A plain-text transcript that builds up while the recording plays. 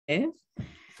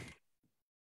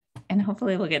And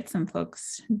hopefully we'll get some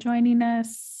folks joining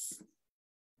us.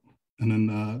 And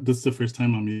then this is the first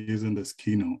time I'm using this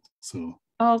Keynote. So.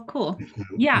 Oh, cool.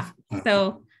 Yeah.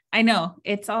 So I know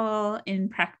it's all in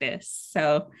practice.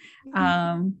 So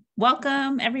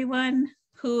welcome everyone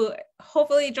who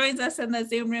hopefully joins us in the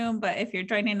Zoom room. But if you're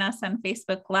joining us on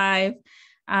Facebook Live,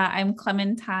 I'm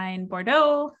Clementine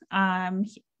Bordeaux.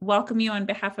 Welcome you on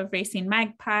behalf of Racing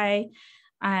Magpie.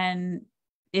 And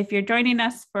if you're joining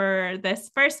us for this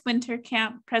first winter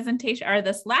camp presentation, or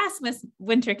this last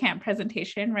winter camp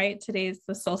presentation, right? Today's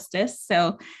the solstice.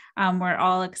 So we're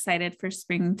all excited for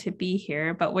spring to be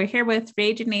here, but we're here with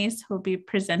Janis, who'll be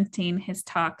presenting his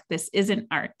talk, This Isn't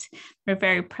Art. We're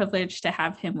very privileged to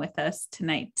have him with us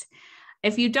tonight.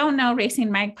 If you don't know,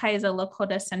 Racing Magpie is a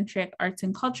Lakota-centric arts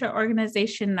and culture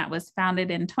organization that was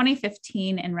founded in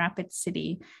 2015 in Rapid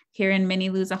City, here in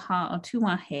Mini-Luzaha,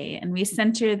 Otuahe, and we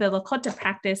center the Lakota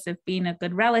practice of being a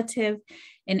good relative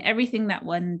in everything that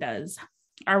one does.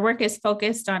 Our work is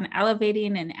focused on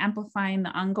elevating and amplifying the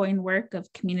ongoing work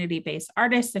of community-based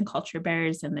artists and culture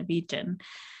bearers in the region.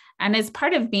 And as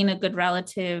part of being a good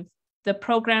relative, the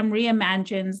program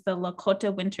reimagines the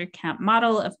Lakota Winter Camp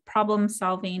model of problem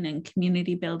solving and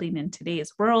community building in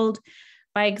today's world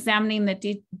by examining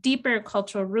the deeper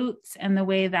cultural roots and the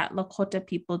way that Lakota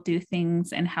people do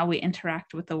things and how we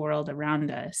interact with the world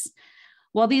around us.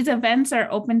 While these events are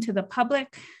open to the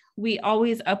public, we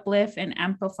always uplift and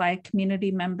amplify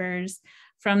community members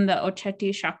from the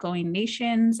Oceti Sakowin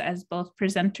nations as both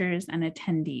presenters and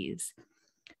attendees.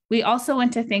 We also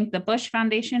want to thank the Bush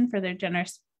Foundation for their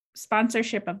generous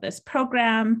sponsorship of this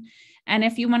program. And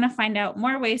if you want to find out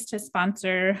more ways to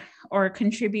sponsor or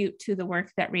contribute to the work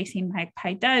that Racing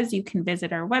Magpie does, you can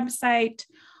visit our website,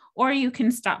 or you can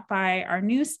stop by our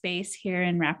new space here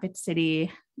in Rapid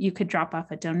City. You could drop off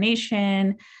a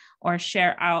donation or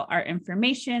share out our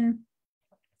information.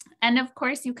 And of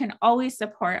course, you can always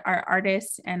support our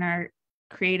artists and our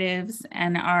creatives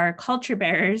and our culture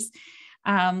bearers.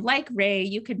 Like Ray,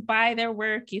 you can buy their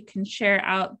work, you can share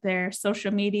out their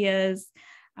social medias,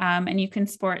 and you can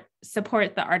support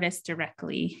the artists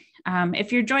directly.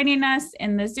 If you're joining us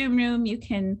in the Zoom room, you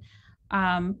can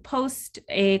post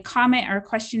a comment or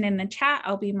question in the chat.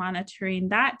 I'll be monitoring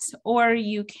that, or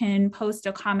you can post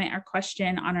a comment or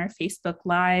question on our Facebook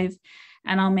Live,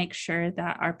 and I'll make sure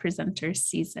that our presenter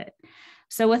sees it.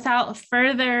 So without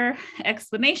further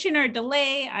explanation or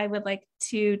delay, I would like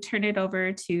to turn it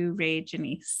over to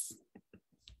Janis.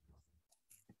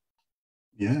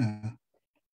 Yeah.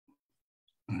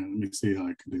 All right, let me see how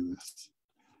I can do this.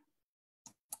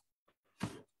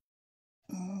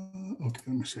 Okay,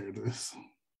 let me share this.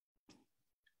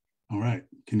 All right,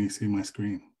 can you see my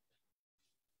screen?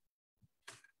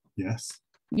 Yes?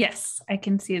 Yes, I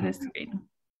can see the screen.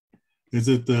 Is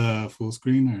it the full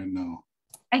screen or no?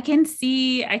 I can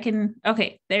see,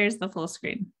 okay, there's the full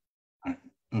screen. All right,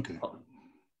 okay.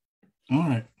 All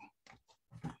right.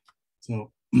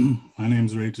 So my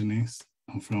name's Janis.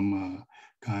 I'm from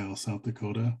Kyle, South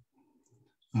Dakota.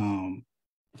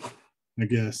 I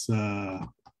guess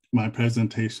my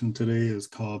presentation today is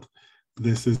called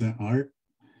This Isn't Art.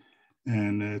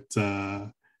 And it's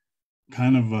kind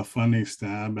of a funny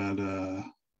stab at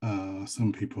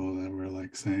some people that were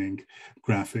like saying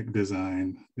graphic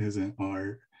design isn't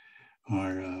art,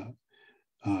 or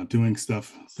doing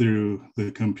stuff through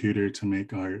the computer to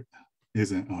make art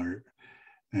isn't art.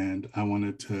 And I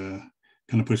wanted to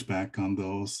kind of push back on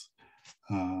those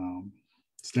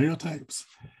stereotypes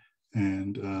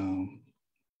and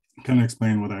kind of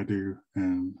explain what I do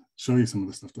and show you some of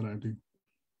the stuff that I do.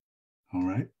 All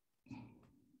right.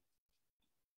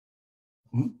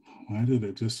 Why did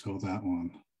it just show that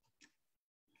one?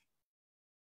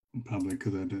 Probably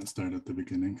because I didn't start at the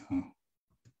beginning, huh?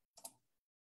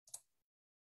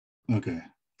 Okay.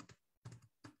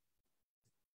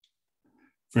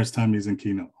 First time using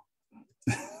Keynote.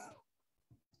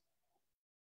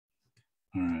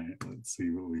 All right, let's see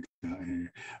what we got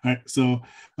here. All right, so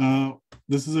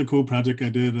this is a cool project I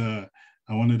did. I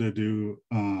wanted to do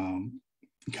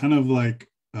kind of like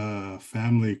a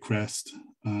family crest,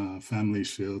 family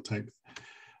shield type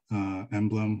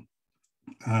emblem.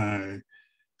 I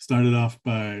started off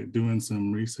by doing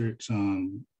some research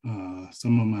on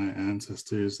some of my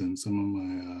ancestors and some of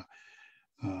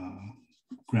my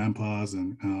grandpas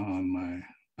and on my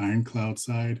Ironclad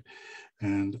side.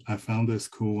 And I found this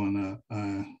cool one.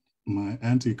 My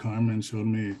Auntie Carmen showed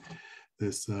me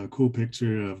this cool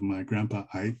picture of my grandpa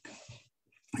Ike.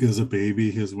 He was a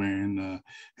baby, he was wearing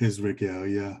his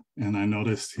regalia. And I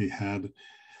noticed he had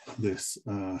this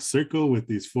circle with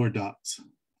these 4 dots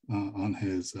on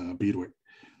his beadwork.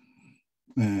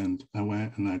 And I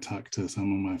went and I talked to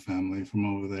some of my family from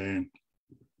over there. And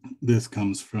this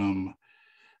comes from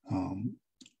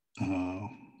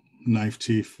Knife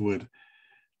Chief would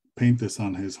paint this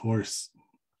on his horse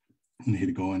when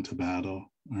he'd go into battle,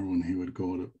 or when he would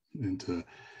go into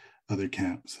other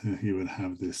camps. He would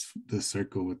have this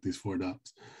circle with these 4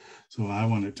 dots. So I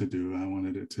wanted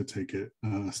it to take it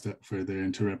a step further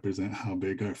and to represent how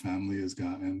big our family has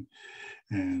gotten.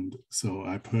 And so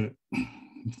I put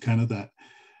kind of that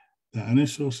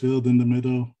initial shield in the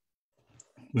middle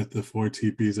with the 4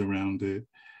 teepees around it.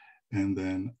 And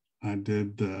then I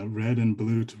did the red and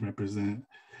blue to represent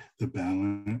the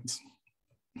balance,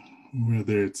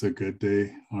 whether it's a good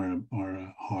day or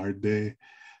a hard day,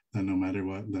 that no matter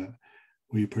what, that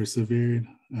we persevered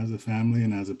as a family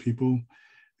and as a people,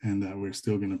 and that we're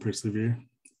still going to persevere.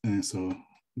 And so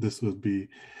this would be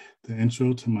the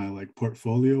intro to my like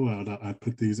portfolio. I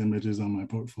put these images on my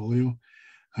portfolio.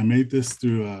 I made this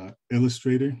through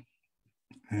Illustrator,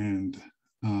 and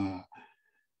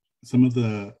some of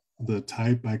the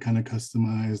type I kind of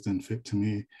customized and fit to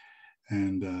me.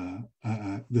 And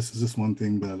this is just one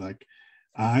thing that like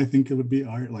I think it would be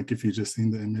art, like if you just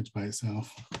seen the image by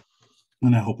itself.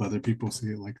 And I hope other people see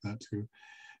it like that too.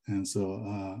 And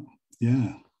so,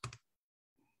 yeah.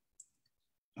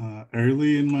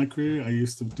 Early in my career, I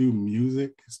used to do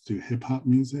music, do hip hop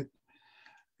music.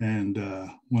 And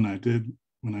when I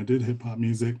did hip hop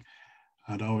music,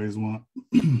 I'd always want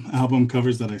album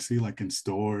covers that I see like in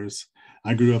stores.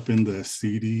 I grew up in the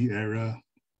CD era.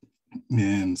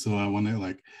 And so I wanted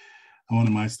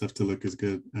my stuff to look as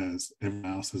good as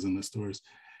everyone else's in the stores.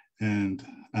 And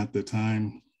at the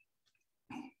time,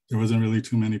 there wasn't really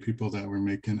too many people that were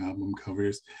making album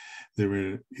covers. They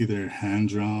were either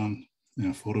hand-drawn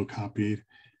and photocopied,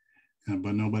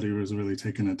 but nobody was really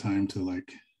taking the time to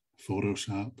like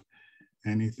Photoshop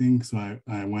anything. So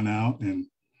I went out and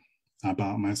I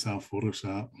bought myself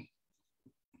Photoshop,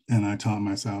 and I taught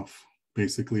myself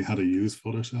basically how to use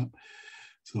Photoshop.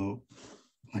 So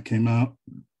I came out,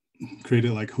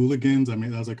 created like Hooligans. I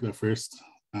mean, that was like the first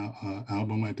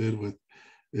album I did with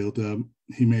Ildub.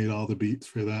 He made all the beats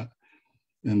for that.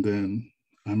 And then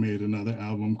I made another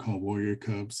album called Warrior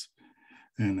Cubs.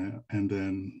 And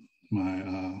then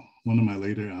my one of my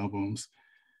later albums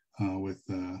with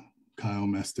Kyle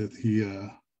Mestith,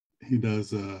 he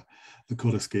does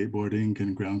Dakota skateboarding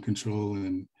and ground control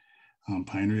and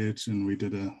Pine Ridge. And we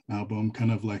did an album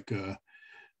kind of like a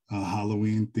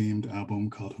Halloween themed album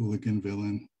called Hooligan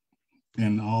Villain.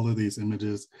 And all of these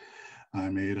images I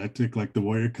made, I took like the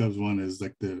Warrior Cubs one is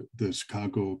like the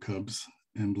Chicago Cubs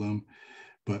emblem,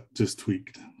 but just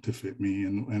tweaked to fit me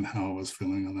and how I was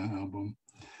feeling on that album.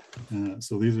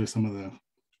 So these are some of the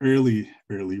early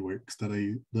works that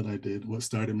I did, what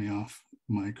started me off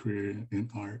my career in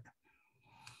art.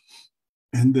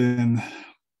 And then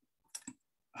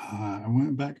I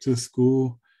went back to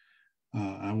school.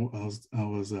 I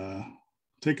was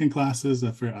taking classes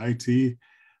for IT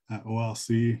at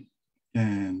OLC,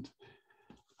 and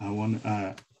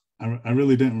I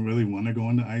really didn't really want to go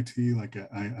into IT. Like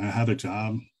I had a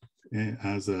job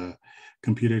as a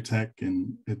computer tech,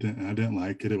 and I didn't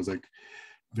like it. It was like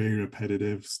very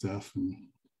repetitive stuff and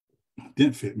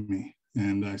didn't fit me.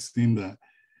 And I seen that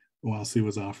OLC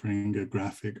was offering a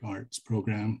graphic arts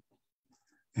program,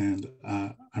 and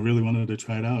I really wanted to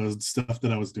try it out. It was stuff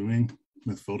that I was doing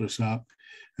with Photoshop,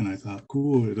 and I thought,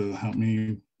 cool, it'll help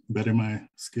me better my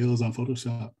skills on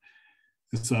Photoshop.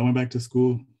 And so I went back to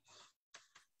school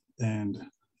and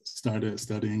started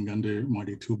studying under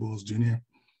Marty Tubles Jr.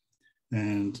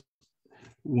 And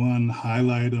one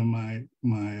highlight of my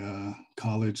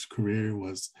college career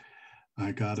was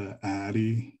I got an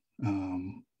Addy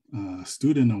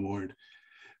student award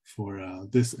for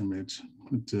this image,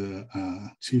 the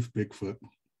Chief Bigfoot.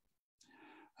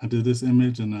 I did this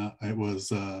image, and it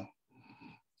was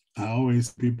I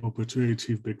always people portray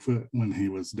Chief Bigfoot when he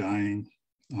was dying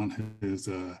on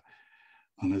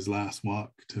his last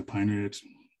walk to Pine Ridge,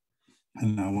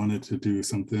 and I wanted to do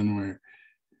something where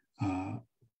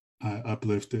I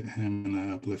uplifted him and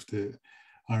I uplifted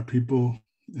our people,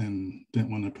 and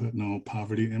didn't want to put no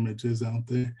poverty images out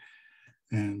there.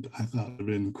 And I thought it'd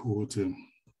been cool to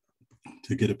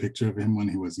get a picture of him when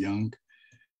he was young.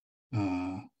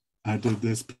 I did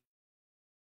this,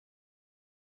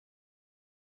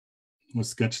 was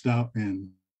sketched out, and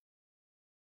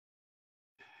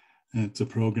it's a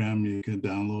program you could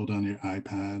download on your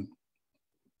iPad.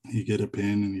 You get a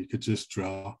pen and you could just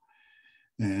draw.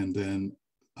 And then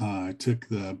I took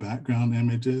the background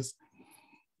images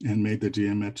and made the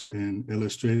geometry in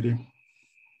Illustrator.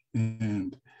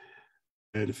 And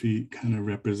red feet kind of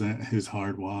represent his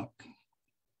hard walk.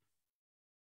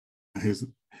 his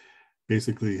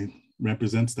basically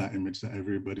represents that image that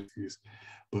everybody sees,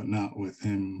 but not with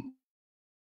him.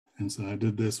 And so I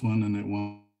did this one, and it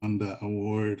won that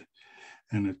award.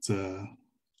 And it's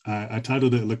I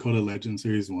titled it Lakota Legend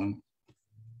Series 1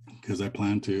 because I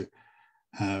plan to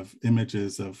have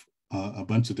images of a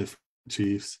bunch of different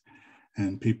chiefs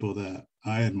and people that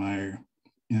I admire.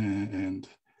 And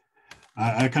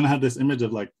I kind of had this image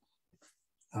of like,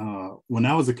 when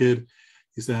I was a kid,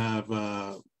 used to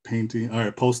have painting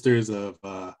or posters of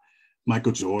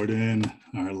Michael Jordan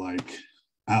or like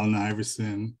Allen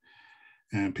Iverson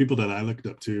and people that I looked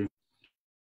up to.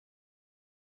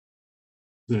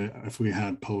 If we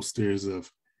had posters of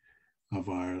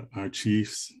our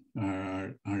chiefs,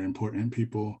 our important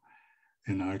people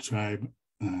in our tribe,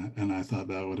 and I thought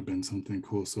that would have been something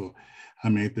cool. So I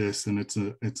made this, and it's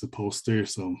a poster.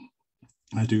 So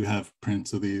I do have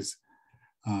prints of these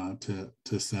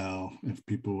to sell if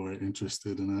people are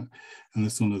interested in it. And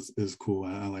this one is cool.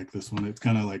 I like this one. It's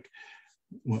kind of like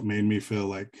what made me feel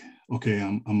like, okay,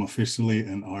 I'm officially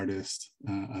an artist.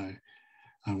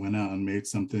 I went out and made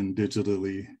something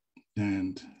digitally,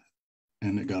 and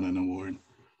it got an award.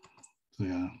 So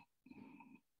yeah.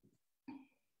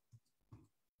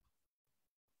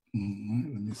 All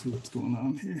right, let me see what's going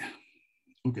on here.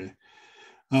 Okay.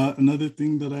 Another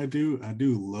thing that I do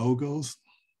logos.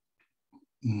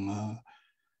 I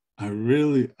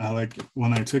like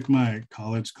when I took my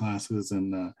college classes,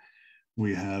 and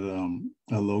we had a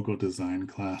logo design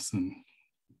class, and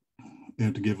they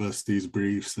had to give us these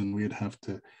briefs, and we'd have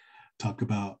to talk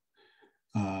about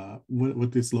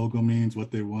what this logo means,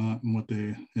 what they want,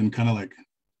 and kind of like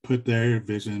put their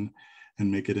vision and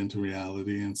make it into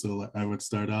reality. And so I would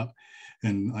start out,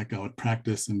 and like I would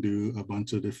practice and do a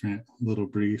bunch of different little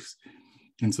briefs.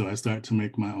 And so I start to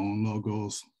make my own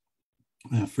logos.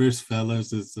 First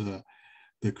Fellas is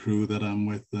the crew that I'm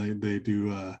with. They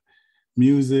do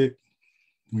music,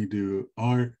 we do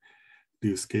art,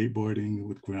 do skateboarding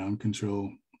with ground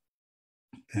control,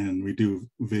 and we do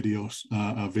video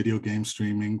game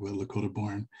streaming with Lakota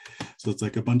Born. So it's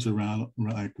like a bunch of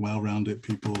well-rounded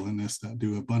people in this that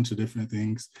do a bunch of different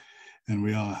things, and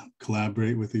we all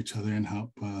collaborate with each other and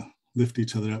help lift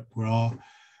each other up. We're all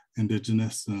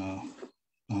Indigenous.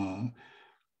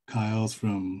 Kyle's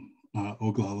from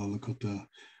Oglala Lakota,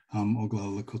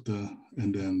 Oglala Lakota,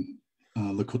 and then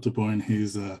Lakota Born,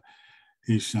 he's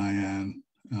Cheyenne,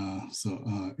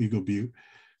 Eagle Butte.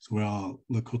 So we're all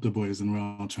Lakota boys, and we're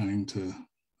all trying to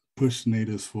push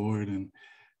natives forward in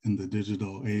the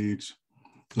digital age.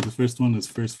 So the first one is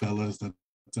First Fellas,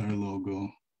 that's our logo.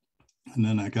 And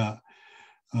then I got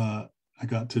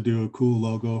to do a cool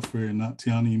logo for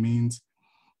Natiani Means,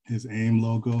 his AIM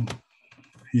logo.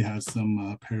 He has some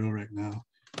apparel right now.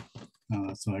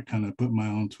 So I kind of put my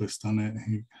own twist on it.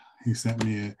 He sent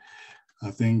me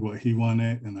a thing, what he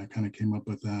wanted, and I kind of came up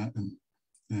with that.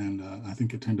 And I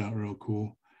think it turned out real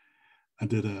cool. I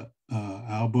did a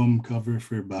album cover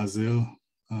for Basil,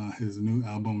 his new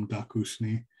album,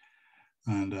 Dakushni.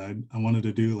 And I wanted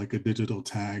to do like a digital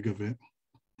tag of it.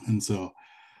 And so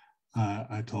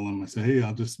I told him, I said, hey,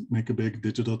 I'll just make a big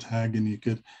digital tag, and you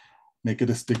could make it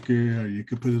a sticker, or you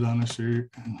could put it on a shirt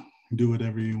and do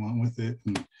whatever you want with it.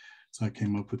 And so I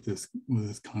came up with this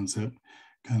concept,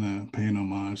 kind of paying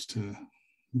homage to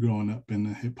growing up in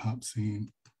the hip hop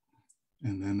scene.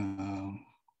 And then,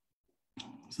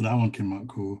 so that one came out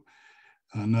cool.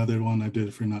 Another one I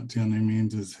did for Not Tiana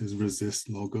Means is his Resist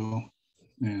logo.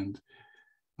 And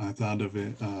I thought of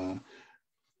it,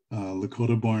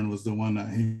 Lakota Born was the one that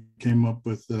he came up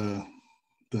with the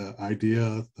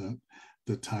idea,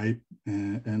 the type,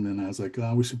 and then I was like,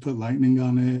 oh, we should put lightning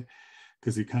on it,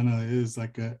 because he kind of is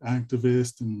like an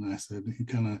activist. And I said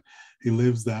he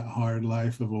lives that hard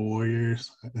life of a warrior.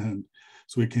 And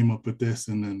so we came up with this,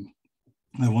 and then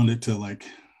I wanted to like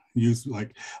use,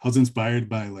 like, I was inspired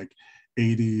by like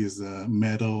 80s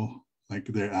metal, like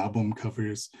their album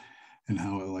covers, and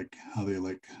how they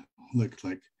looked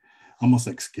like almost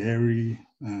like scary.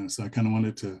 So I kind of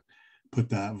wanted to put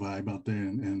that vibe out there,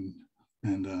 and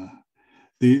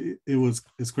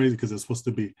it's crazy because it's supposed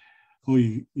to be, oh,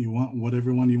 you want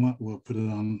whatever one you want, we'll put it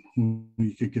on,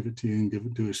 you could give it to you and give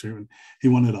it to a shirt. And he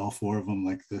wanted all four of them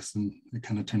like this, and it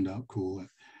kind of turned out cool.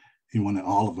 He wanted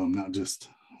all of them, not just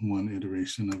one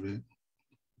iteration of it.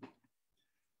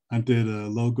 I did a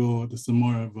logo, some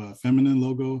more of a feminine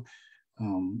logo.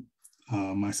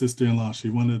 My sister-in-law,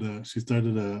 she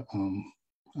started her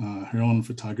own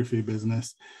photography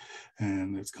business,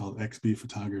 and it's called XB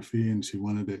Photography, and she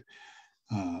wanted it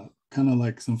kind of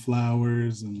like some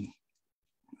flowers, and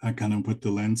I kind of put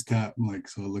the lens cap, like,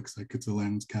 so it looks like it's a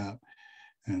lens cap,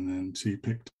 And then she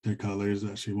picked her colors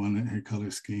that she wanted, her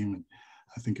color scheme. And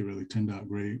I think it really turned out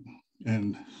great.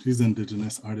 And she's an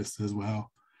Indigenous artist as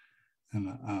well.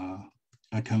 And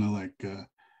I kind of like,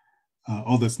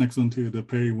 this next one too, the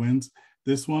Prairie Winds.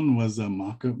 This one was a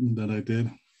mock-up that I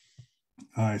did.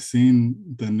 I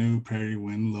seen the new Prairie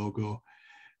Wind logo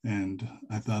and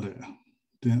I thought it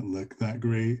didn't look that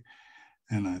great.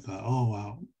 And I thought, oh,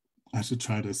 wow, I should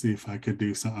try to see if I could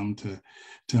do something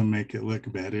to make it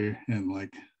look better and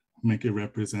like make it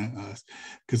represent us.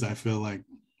 Cause I feel like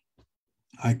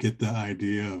I get the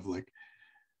idea of like,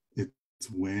 it's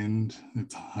wind,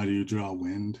 it's how do you draw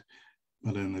wind?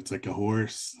 But then it's like a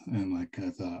horse. And like, I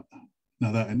thought,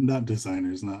 now that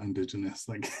designer is not Indigenous.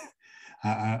 Like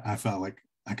I felt like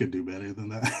I could do better than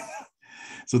that.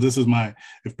 So this is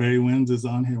if Prairie Winds is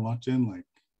on here watching, like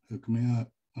hook me up.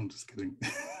 I'm just kidding.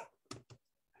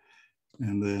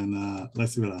 And then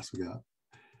let's see what else we got.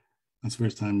 That's the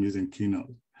first time using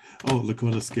Keynote. Oh,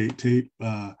 Lakota skate tape.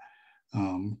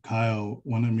 Kyle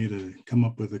wanted me to come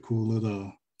up with a cool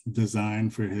little design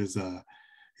for his,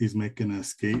 he's making a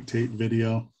skate tape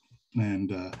video.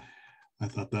 And I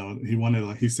thought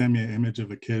he sent me an image of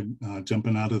a kid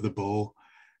jumping out of the bowl.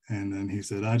 And then he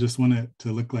said, I just want it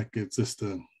to look like it's just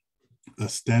a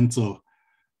stencil.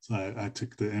 So I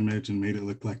took the image and made it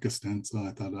look like a stencil.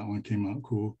 I thought that one came out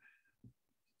cool.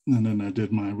 And then I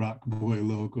did my Rock Boy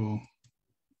logo.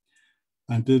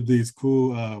 I did these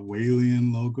cool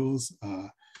Walian logos.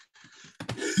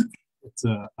 It's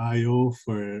a IO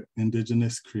for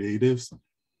Indigenous creatives.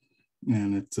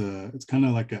 And it's kind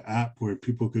of like an app where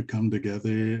people could come together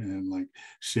and like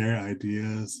share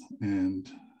ideas. And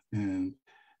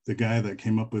the guy that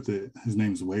came up with it, his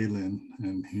name's Waylon,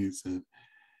 and he said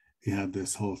he had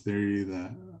this whole theory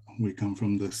that we come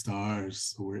from the stars,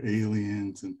 so we're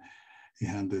aliens, and he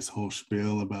had this whole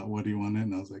spiel about what he wanted,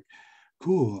 and I was like,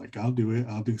 cool, like I'll do it.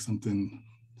 I'll do something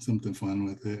fun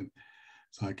with it.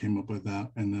 So I came up with that,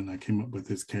 and then I came up with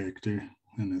his character,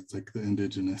 and it's like the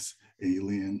Indigenous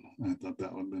alien. I thought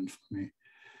that would have been funny.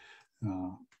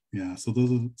 Yeah, so those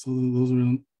were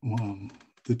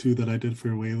the two that I did for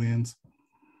Walians.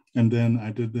 And then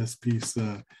I did this piece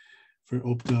for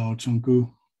Opta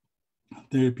Chunku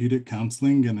Therapeutic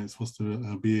Counseling, and it's supposed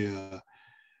to be a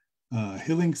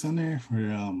healing center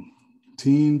for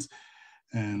teens.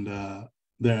 And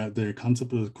their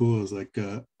concept was cool. It was like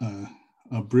a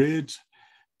bridge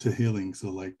to healing. So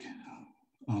like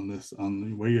on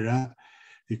where you're at,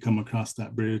 you come across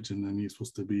that bridge, and then you're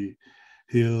supposed to be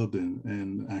healed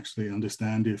and actually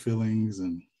understand your feelings.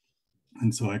 And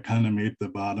so I kind of made the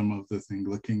bottom of the thing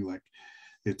looking like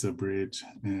it's a bridge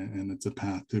and it's a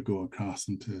path to go across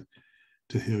and to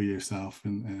heal yourself.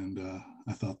 And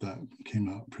I thought that came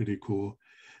out pretty cool.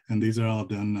 And these are all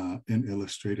done in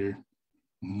Illustrator.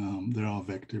 They're all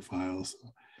vector files. So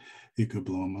you could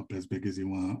blow them up as big as you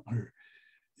want, or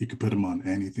you could put them on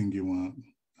anything you want.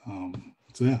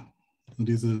 So yeah,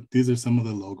 these are some of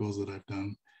the logos that I've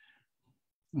done.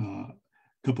 A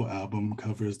couple album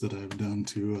covers that I've done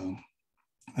too.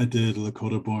 I did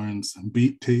Lakota Born's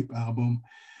beat tape album.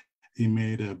 He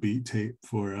made a beat tape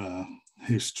for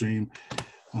his stream.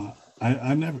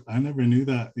 I never knew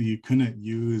that you couldn't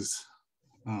use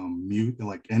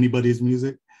like anybody's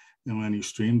music, and when you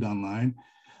streamed online,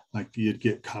 like you'd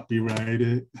get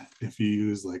copyrighted if you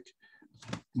use like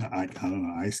I don't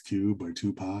know, Ice Cube or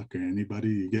Tupac or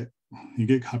anybody. You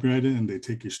get copyrighted and they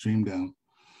take your stream down.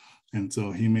 And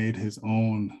so he made his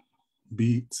own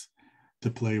beats to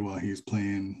play while he's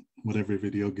playing whatever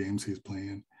video games he's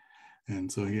playing.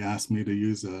 And so he asked me to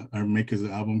use or make his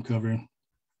album cover.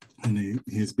 And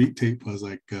his beat tape was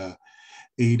like 80s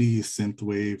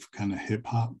synthwave kind of hip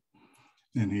hop.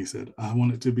 And he said, I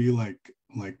want it to be like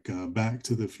Back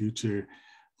to the Future.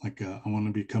 Like I want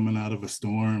to be coming out of a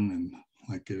storm, and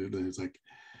like it's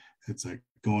like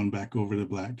going back over the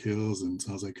Black Hills. And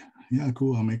so I was like, yeah,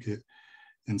 cool, I'll make it.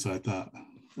 And so I thought,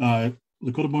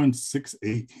 Lakota Born's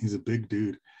 6'8", he's a big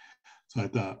dude. So I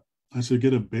thought I should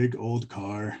get a big old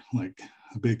car, like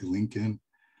a big Lincoln,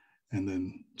 and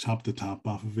then chop the top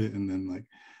off of it, and then like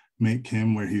make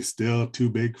him where he's still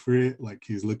too big for it, like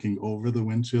he's looking over the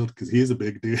windshield, because he's a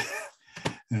big dude.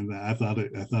 And I thought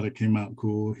it came out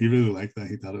cool. He really liked that.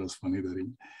 He thought it was funny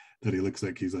that he looks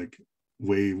like he's like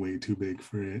way too big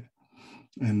for it.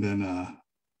 And then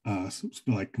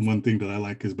like one thing that I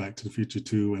like is Back to the Future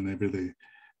 2, whenever they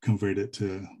convert it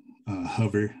to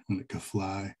hover when it could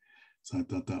fly. So I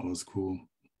thought that was cool.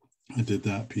 I did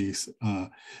that piece. The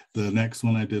next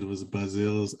one I did was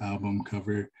Bazil's album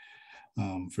cover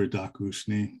for Doc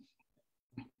Ushni.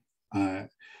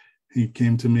 He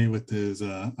came to me with his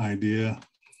idea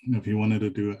if he wanted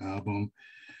to do an album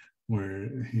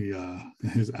where he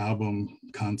his album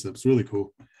concept's really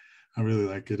cool. I really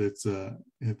like it. It's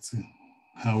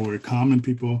how we're common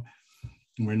people,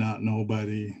 we're not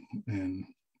nobody, and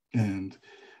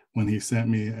when he sent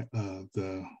me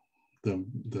the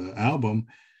album,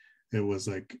 it was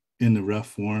like in the rough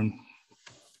form.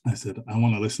 I said, I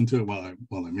want to listen to it while I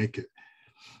make it.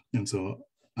 And so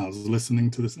I was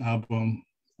listening to this album,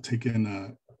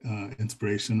 taking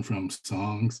inspiration from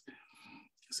songs.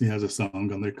 So he has a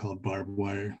song on there called Barbed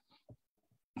Wire,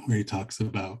 where he talks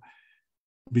about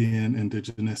being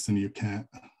indigenous and you can't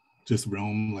just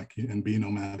roam like and be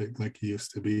nomadic like you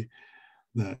used to be,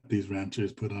 that these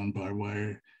ranchers put on barbed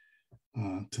wire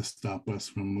to stop us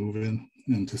from moving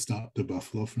and to stop the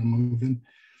buffalo from moving.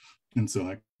 And so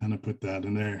I kind of put that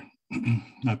in there.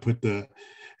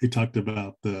 He talked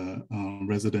about the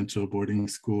residential boarding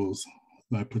schools.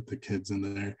 I put the kids in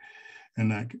there,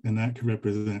 and that could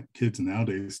represent kids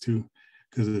nowadays too,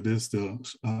 because it is still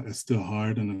it's still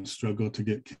hard and a struggle to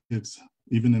get kids,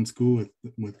 even in school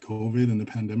with COVID and the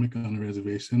pandemic, on a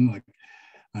reservation. Like,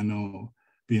 I know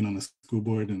being on a school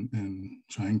board and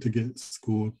trying to get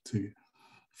school to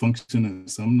function in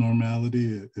some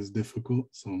normality is difficult.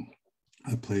 So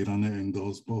I played on it in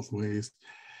those both ways.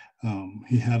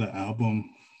 He had an album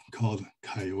called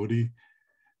Coyote,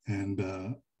 and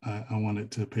I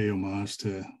wanted to pay homage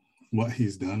to what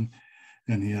he's done.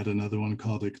 And he had another one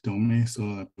called Ikdome.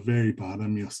 So at the very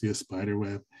bottom, you'll see a spider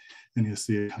web and you'll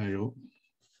see a coyote.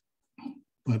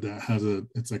 But that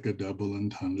it's like a double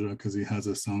entendre, because he has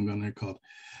a song on there called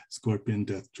Scorpion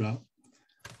Death Drop.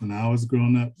 When I was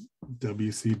growing up,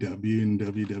 WCW and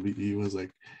WWE was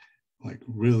like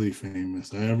really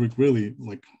famous. Every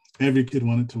kid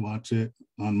wanted to watch it.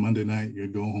 On Monday night,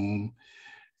 you'd go home,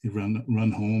 you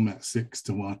run home at 6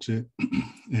 to watch it.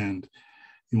 And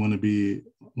you want to be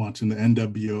watching the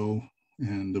NWO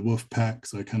and the Wolf Pack.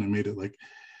 So I kind of made it like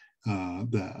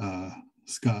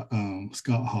Scott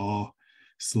Hall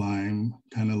slime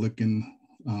kind of looking.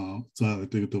 So I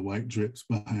do the white drips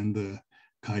behind the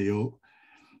coyote.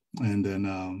 And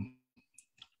then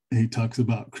he talks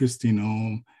about Christine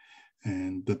Ohm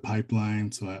and the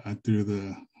pipeline. So I threw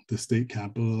the state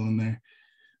capitol in there,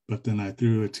 but then I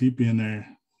threw a teepee in there,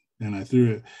 and I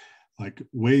threw it like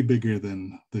way bigger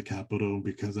than the Capitol,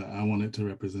 because I wanted to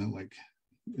represent like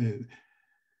it.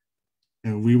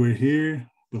 And we were here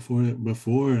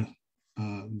before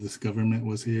this government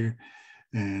was here,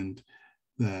 and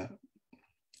that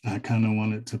I kind of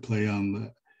wanted to play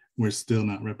on we're still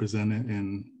not represented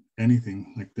in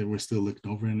anything, like that we're still looked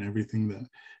over in everything that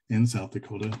in South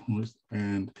Dakota.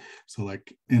 And so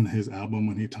like in his album,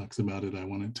 when he talks about it, I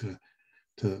wanted to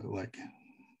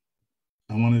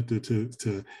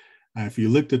if you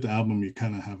looked at the album, you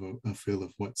kind of have a feel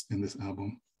of what's in this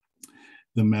album.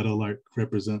 The meadowlark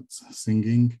represents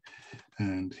singing,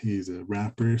 and he's a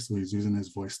rapper, so he's using his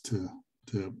voice to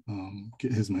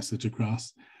get his message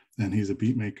across. And he's a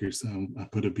beat maker, so I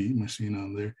put a beat machine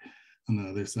on there. On the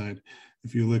other side,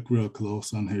 if you look real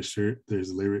close on his shirt,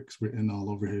 there's lyrics written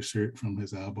all over his shirt from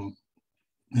his album.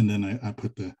 And then I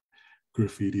put the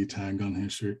graffiti tag on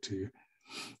his shirt too.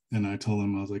 And I told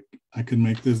him, I was like, I could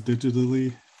make this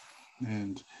digitally,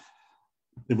 and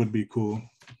it would be cool.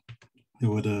 It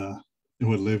would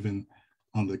live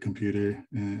on the computer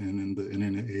and in the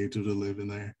internet age, it would live in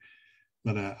there.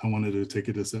 But I wanted to take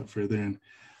it a step further, and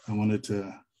I wanted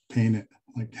to paint it,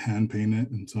 like hand paint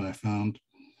it. And so I found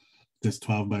this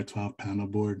 12 by 12 panel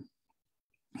board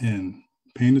and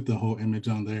painted the whole image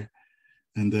on there,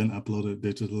 and then uploaded it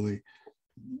digitally.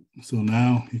 So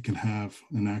now he can have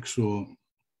an actual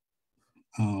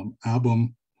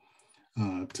album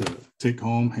to take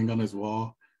home, hang on his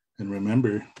wall, and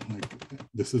remember, like,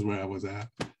 this is where I was at.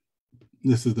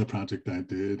 This is the project I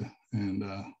did, and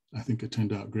I think it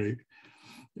turned out great.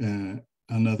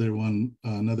 Another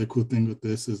cool thing with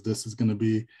this is going to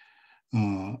be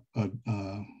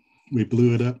we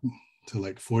blew it up to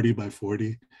like 40 by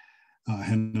 40.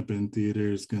 Hennepin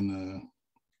Theater is going to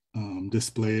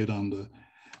display it on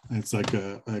it's like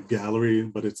a gallery,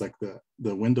 but it's like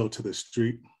the window to the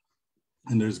street.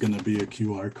 And there's going to be a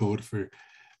QR code for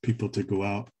people to go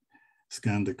out,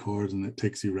 scan the code, and it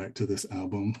takes you right to this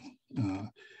album.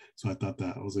 So I thought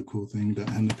that was a cool thing that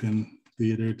Hennepin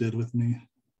Theater did with me.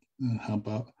 How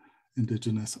about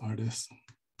Indigenous artists?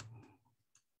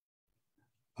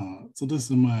 So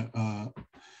this is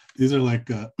these are like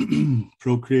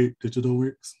Procreate digital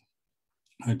works,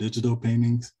 or digital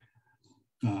paintings.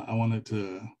 I wanted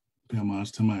to pay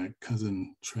homage to my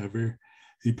cousin Trevor.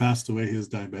 He passed away. He was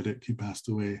diabetic. He passed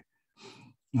away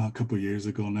a couple years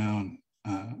ago now. And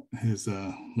his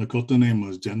Lakota name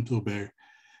was Gentle Bear.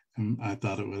 And I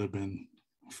thought it would have been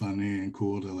funny and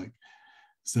cool to like,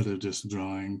 instead of just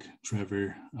drawing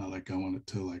Trevor, I wanted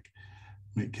to like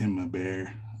make him a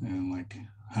bear and like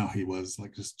how he was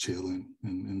like just chilling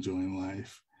and enjoying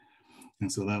life.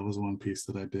 And so that was one piece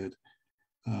that I did.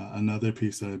 Another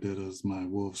piece that I did was my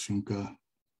wolf Shunka.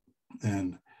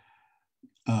 And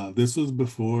this was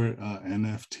before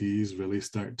NFTs really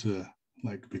start to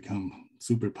like become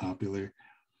super popular.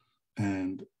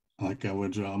 And like I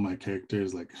would draw my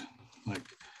characters like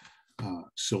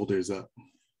shoulders up.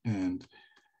 And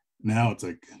now it's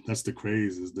like, that's the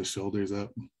craze, is the shoulders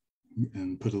up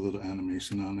and put a little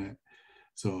animation on it.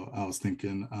 So I was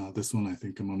thinking this one, I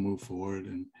think I'm gonna move forward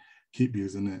and keep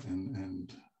using it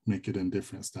and make it in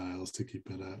different styles to keep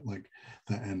it at like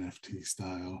the NFT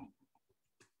style.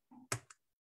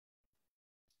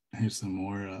 Here's some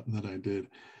more that I did.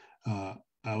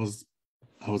 I was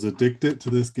addicted to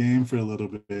this game for a little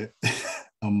bit,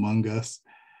 Among Us.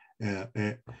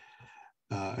 I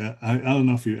don't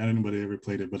know if anybody ever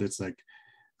played it, but it's like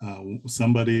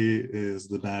somebody is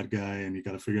the bad guy and you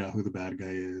got to figure out who the bad guy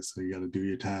is. So you got to do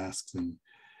your tasks. And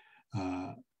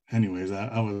anyways,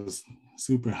 I was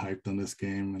super hyped on this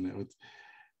game, and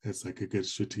it's like a good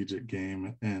strategic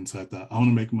game. And so I thought, I want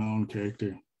to make my own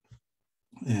character.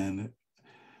 And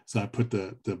so I put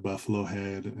the buffalo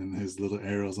head and his little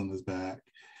arrows on his back.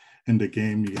 In the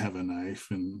game, you have a knife,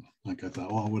 and like I thought,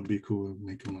 oh, it would be cool to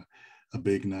make him a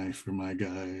big knife for my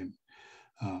guy. And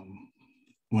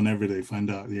whenever they find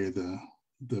out you're the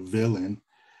villain,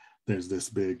 there's this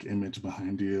big image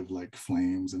behind you of like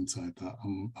flames. And so I thought,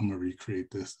 I'm gonna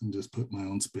recreate this and just put my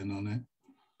own spin on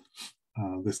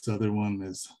it. This other one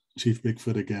is Chief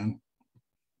Bigfoot again.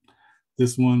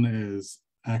 This one is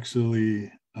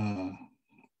actually a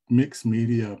mixed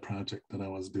media project that I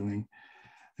was doing.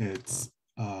 It's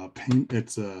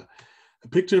it's a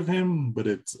picture of him, but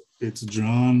it's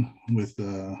drawn with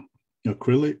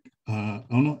acrylic,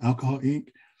 alcohol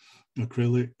ink,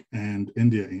 acrylic, and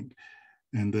India ink.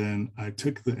 And then I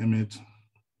took the image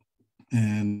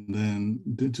and then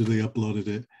digitally uploaded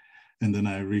it, and then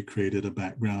I recreated a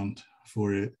background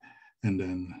for it and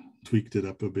then tweaked it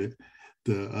up a bit.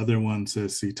 The other one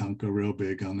says Sitanka real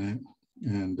big on it,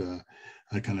 and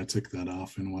I kind of took that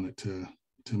off and wanted to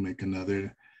make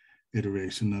another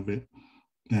iteration of it.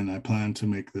 And I plan to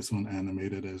make this one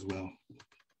animated as well.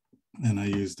 And I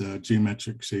used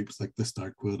geometric shapes like the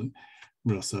star quilt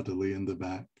real subtly in the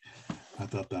back. I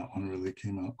thought that one really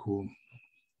came out cool.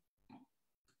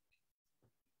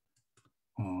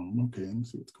 Okay, let me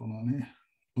see what's going on here.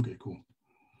 Okay, cool.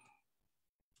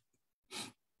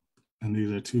 And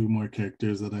these are two more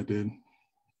characters that I did.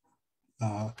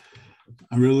 I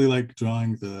really like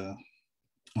drawing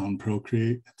on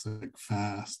Procreate. It's like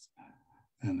fast,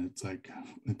 and it's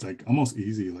like almost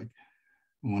easy. Like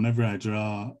whenever I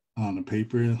draw on a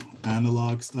paper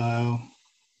analog style,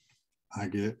 I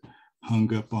get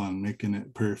hung up on making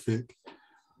it perfect,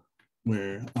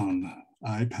 where on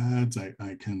iPads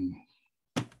I can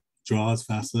draw as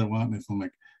fast as I want.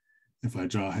 If I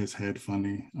draw his head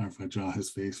funny or if I draw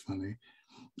his face funny,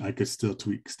 I could still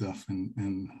tweak stuff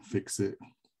and fix it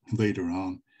later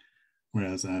on.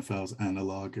 Whereas if I was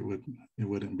analog, it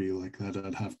wouldn't be like that.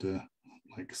 I'd have to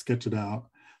like sketch it out,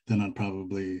 then I'd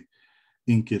probably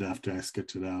ink it after I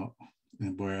sketch it out.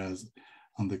 And whereas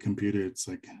on the computer, it's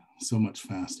like so much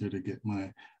faster to get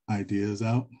my ideas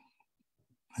out.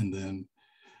 And then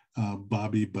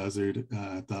Bobby Buzzard,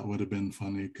 I thought would have been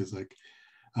funny because like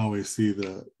I always see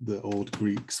the old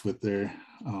Greeks with their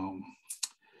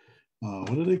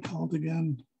what are they called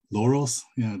again? Laurels.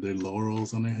 Yeah, they're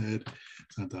laurels on their head.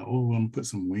 So I thought, oh, I'm gonna put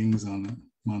some wings on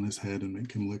his head and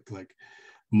make him look like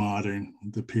modern.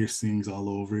 The piercings all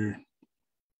over.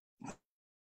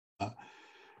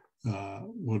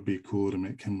 Would be cool to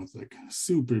make him with like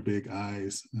super big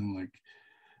eyes and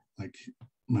like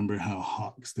remember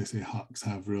how they say hawks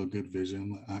have real good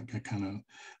vision. I kind of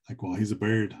like, well, he's a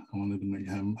bird. I wanted to make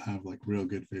him have like real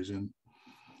good vision.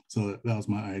 So that was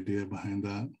my idea behind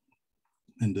that.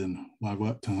 And then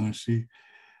Wagwat Tahashi,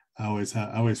 I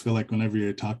always feel like whenever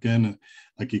you're talking,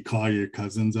 like you call your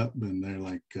cousins up and they're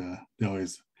like, they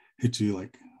always hit you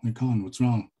like, hey, Colin, what's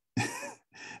wrong?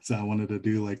 So I wanted to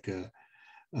do like a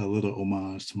little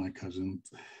homage to my cousins.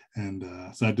 And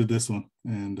so I did this one.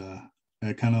 And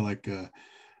I kind of like,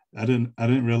 I didn't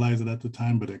realize it at the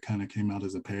time, but it kind of came out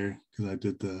as a pair because I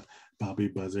did the Bobby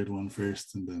Buzzard one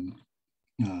first. And then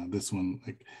this one,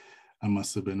 like, I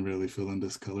must have been really feeling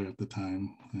this color at the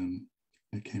time, and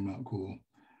it came out cool.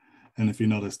 And if you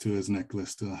notice too, his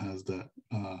necklace still has the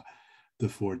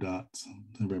 4 dots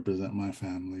to represent my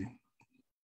family.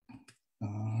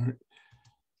 All right,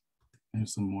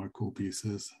 here's some more cool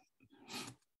pieces.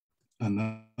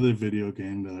 another video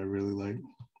game that I really like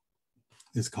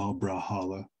is called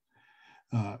Brawlhalla.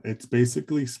 It's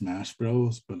basically Smash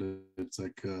Bros, but it's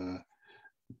like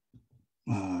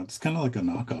it's kind of like a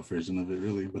knockoff version of it,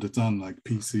 really. But it's on like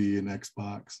PC and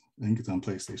Xbox. I think it's on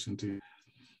PlayStation too.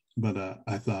 But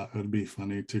I thought it would be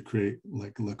funny to create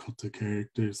like Lakota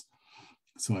characters,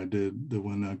 so I did the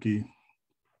Wanagi,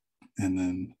 and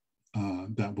then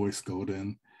that boy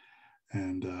Skoden,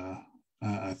 and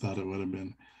I thought it would have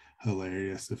been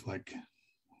hilarious if like,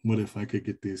 what if I could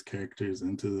get these characters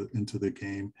into the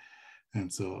game.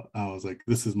 And so I was like,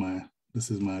 this is my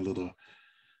little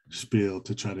spiel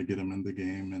to try to get them in the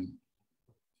game. And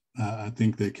I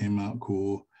think they came out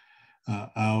cool.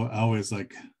 I always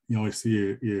like, you always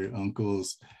see your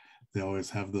uncles, they always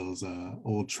have those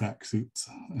old tracksuits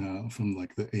from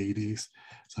like the 80s.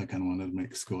 So I kind of wanted to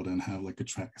make Skoda and have like a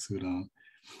tracksuit on.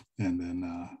 And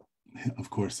then of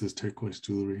course his turquoise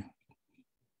jewelry.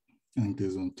 I think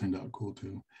this one turned out cool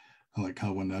too. I like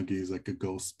how Wanagi is like a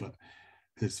ghost, but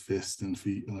his fists and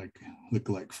feet like look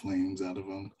like flames out of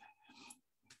him.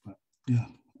 But yeah,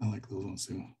 I like those ones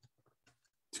too.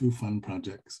 2 fun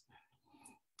projects.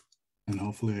 And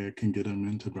hopefully I can get them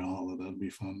into Brawlhalla. That'd be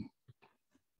fun.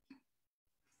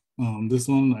 This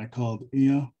one I called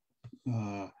Ia.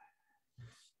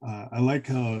 I like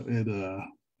how it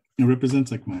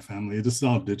represents like my family. This is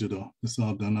all digital. This is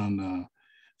all done on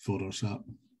Photoshop.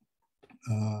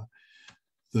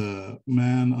 The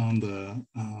man on the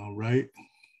right,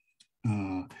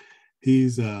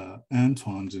 he's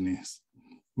Antoine Janis.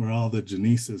 Where all the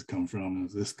Janices come from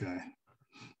is this guy.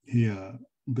 He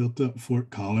built up Fort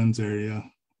Collins area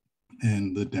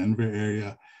and the Denver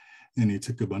area, and he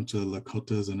took a bunch of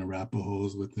Lakotas and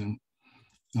Arapahoes with him.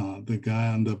 The guy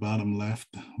on the bottom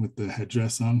left with the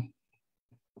headdress on,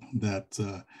 that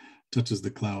touches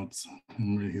the clouds,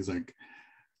 and he's like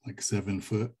 7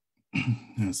 foot.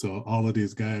 And so all of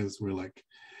these guys were like,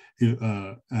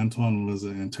 Antoine was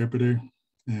an interpreter,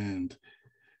 and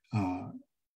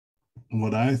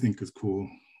what I think is cool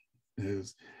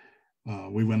is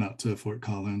we went out to Fort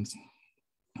Collins.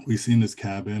 We seen his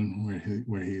cabin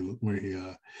where he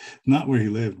not where he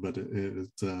lived, but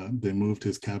they moved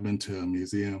his cabin to a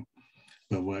museum,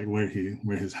 but where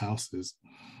his house is.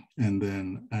 And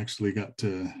then actually got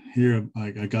to hear,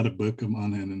 like, I got a book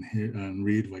on him and hear and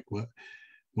read like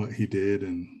what he did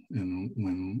and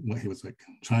what he was like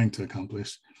trying to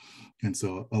accomplish. And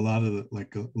so a lot of the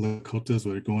like Lakotas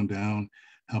were going down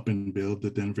helping build the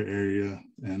Denver area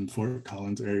and Fort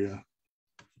Collins area.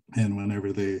 And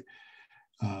whenever they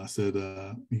said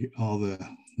all the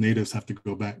natives have to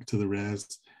go back to the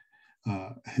res,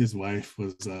 his wife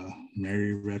was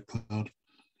Mary Red Cloud.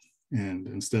 And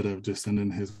instead of just sending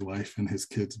his wife and his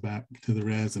kids back to the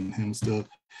res and him still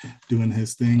doing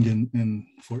his thing in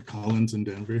Fort Collins and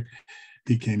Denver,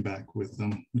 he came back with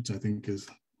them, which I think is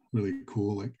really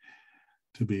cool. Like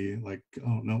to be like,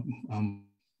 oh no, I'm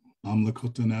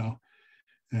Lakota now.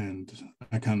 And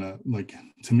I kind of like,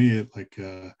 to me, it like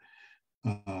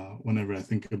whenever I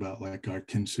think about like our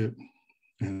kinship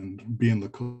and being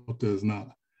Lakota is not,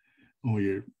 oh,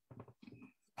 your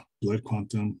blood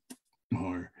quantum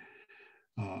or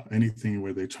anything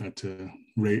where they try to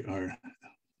rate our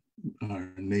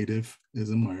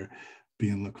nativism or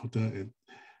being Lakota.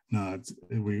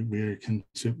 We're a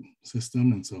kinship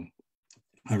system, and so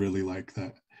I really like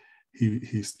that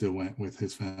he still went with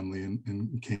his family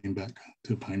and came back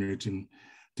to Pine Ridge and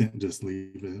didn't just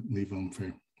leave them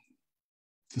for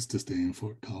just to stay in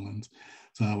Fort Collins.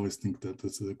 So I always think that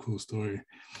this is a cool story.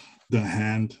 The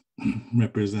hand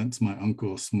represents my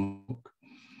uncle Smoke.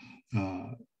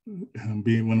 When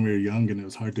we were young and it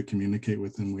was hard to communicate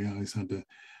with him, we always had to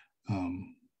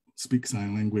speak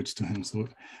sign language to him. So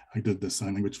I did the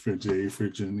sign language for Jay, for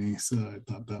Jenny. So I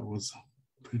thought that was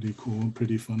pretty cool,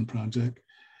 pretty fun project.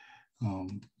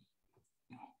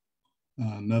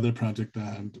 Another project I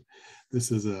had,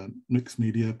 this is a mixed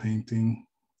media painting.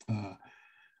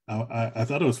 I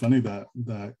thought it was funny that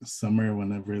summer,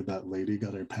 whenever that lady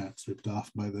got her pants ripped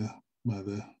off by the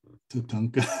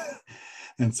Tatanka,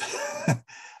 and so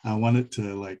I wanted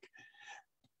to like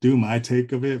do my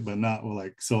take of it, but not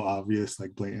like so obvious,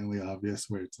 like blatantly obvious,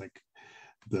 where it's like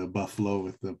the buffalo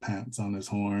with the pants on his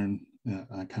horn.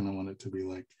 I kind of want it to be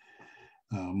like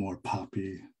more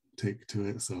poppy take to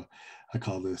it. So I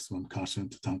call this one Caution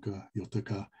Tatanka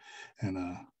Yotaka,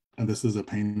 and this is a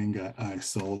painting I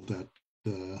sold at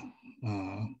the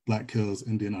Black Hills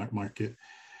Indian Art Market,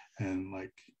 and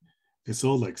like it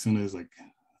sold like soon as like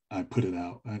I put it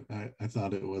out. I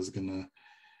thought it was gonna,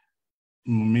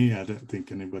 I didn't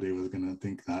think anybody was gonna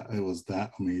think that it was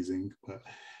that amazing, but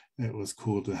it was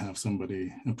cool to have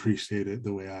somebody appreciate it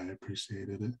the way I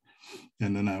appreciated it.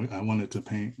 And then I wanted to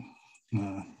paint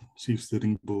Chief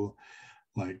Sitting Bull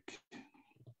like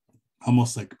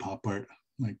almost like pop art,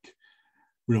 like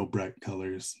real bright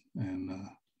colors. And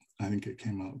I think it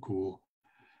came out cool.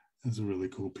 It's a really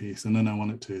cool piece. And then I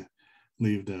wanted to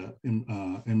leave the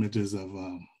images of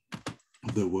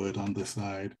the wood on the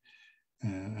side,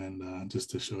 and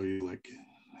just to show you like,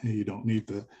 hey, you don't need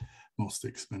the most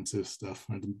expensive stuff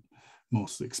or the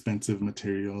most expensive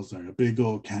materials or a big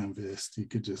old canvas. You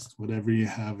could just, whatever you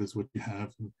have is what you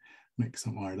have, and make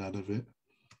some art out of it.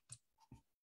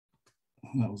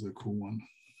 That was a cool one.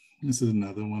 This is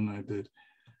another one I did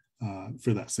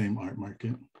for that same art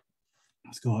market.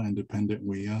 It's called Independent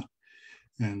Wea.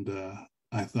 And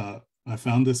I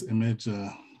found this image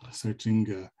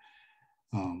searching,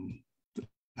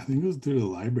 I think it was through the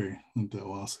library, the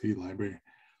OLC library.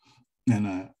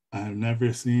 And I've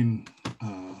never seen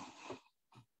a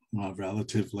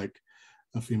relative, like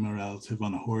a female relative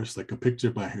on a horse, like a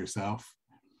picture by herself.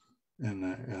 And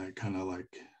I kind of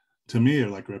like, to me, it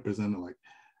like represented like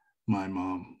my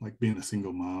mom, like being a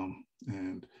single mom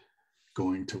and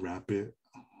going to Rapid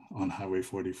on Highway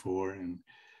 44 and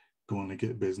going to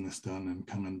get business done and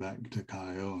coming back to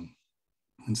Kyle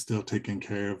and still taking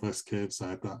care of us kids. So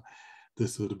I thought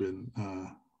this would have been,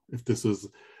 if this was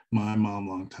my mom a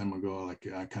long time ago, like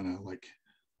I kind of like,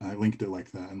 I linked it like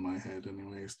that in my head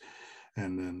anyways.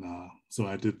 And then, so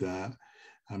I did that.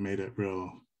 I made it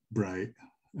real bright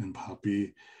and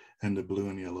poppy, and the blue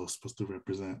and yellow is supposed to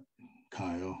represent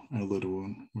Kyle, our little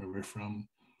one, where we're from.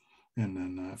 And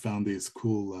then I found these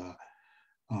cool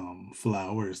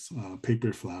flowers,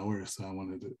 paper flowers. So I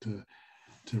wanted it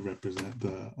to represent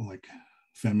the like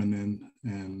feminine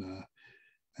and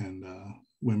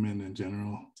women in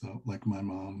general. So like my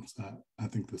mom. So I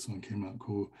think this one came out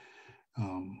cool.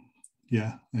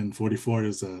 Yeah, and 44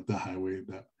 is the highway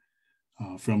that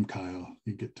from Kyle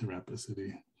you get to Rapid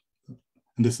City.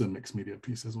 And this is a mixed media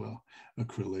piece as well,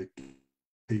 acrylic,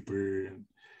 paper, and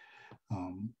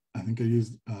I think I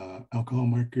used alcohol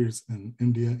markers and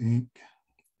India ink.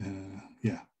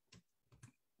 Yeah,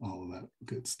 all of that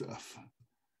good stuff.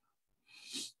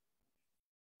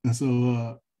 And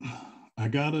so I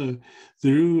got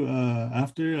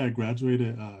after I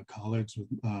graduated college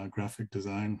with graphic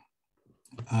design,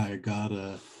 I got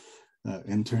a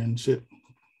internship,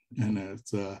 and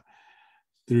it's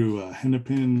through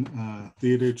Hennepin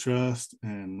Theater Trust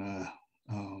and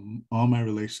All My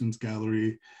Relations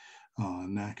Gallery,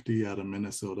 NACD out of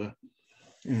Minnesota.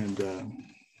 And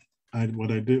what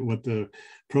the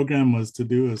program was to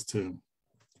do is to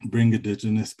bring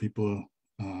Indigenous people,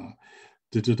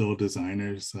 digital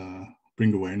designers,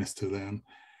 bring awareness to them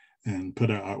and put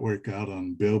our artwork out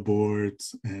on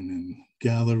billboards and in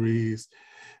galleries.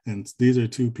 And these are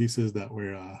two pieces that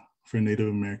were for Native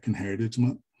American Heritage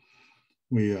Month.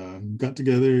 We got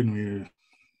together and we were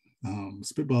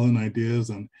spitballing ideas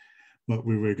on what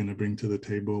we were going to bring to the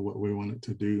table, what we wanted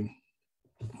to do.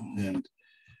 And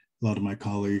a lot of my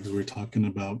colleagues were talking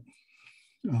about,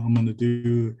 I'm going to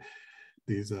do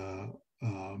these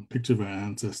picture of our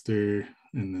ancestor,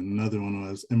 and then another one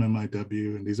was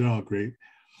MMIW, and these are all great.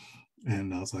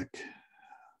 And I was like,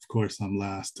 of course, I'm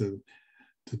last to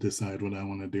decide what I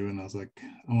want to do. And I was like,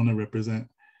 I want to represent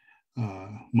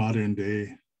modern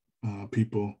day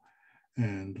people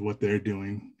and what they're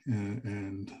doing,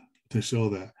 and to show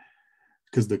that,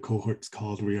 because the cohort's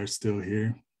called We Are Still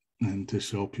Here, and to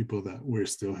show people that we're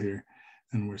still here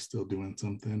and we're still doing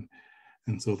something.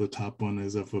 And so the top one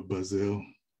is of a Bazil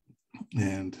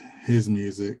and his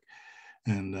music.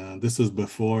 And this was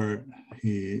before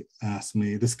he asked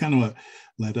me, this kind of what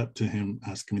led up to him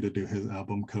asking me to do his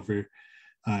album cover.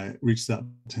 I reached out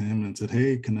to him and said,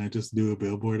 hey, can I just do a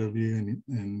billboard of you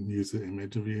and use the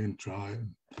image of you and draw it?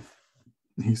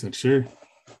 And he said, sure.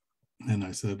 And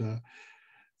I said,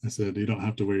 you don't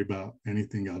have to worry about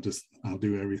anything. I'll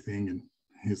do everything. And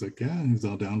he's like, yeah, he's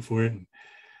all down for it. And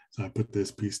so I put this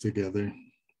piece together.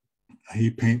 He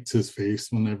paints his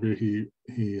face whenever he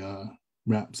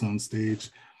raps on stage.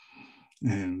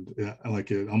 And like,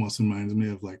 it almost reminds me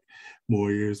of like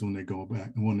warriors when they're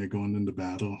going into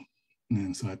battle.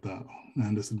 And so I thought,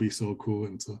 man, this would be so cool.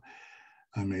 And so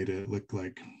I made it look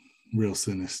like real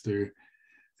sinister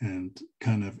and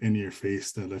kind of in your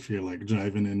face, that if you're like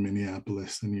driving in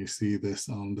Minneapolis and you see this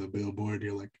on the billboard,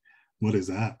 you're like, what is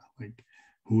that? Like,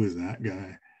 who is that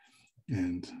guy?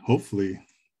 And hopefully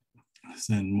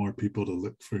send more people to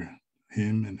look for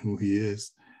him and who he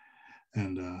is.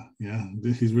 And yeah,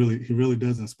 he really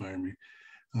does inspire me.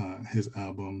 His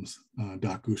albums,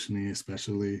 Dakushni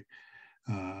especially,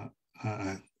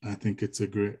 I think it's a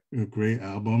great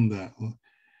album that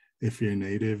if you're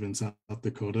native in South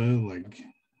Dakota, like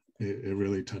it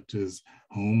really touches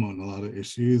home on a lot of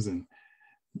issues, and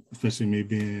especially me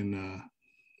being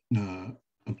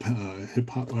a hip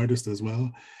hop artist as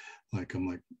well. Like I'm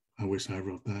like, I wish I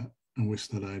wrote that. I wish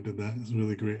that I did that. It's a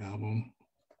really great album.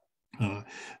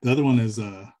 The other one is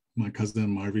my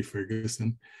cousin Marvy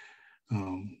Ferguson.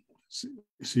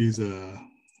 She's a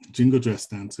jingle dress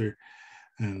dancer,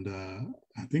 and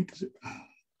I think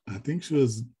she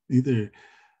was either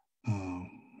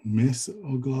Miss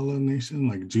Oglala Nation,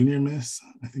 like Junior Miss,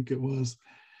 I think it was,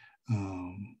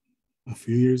 a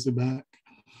few years back.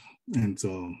 And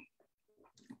so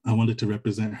I wanted to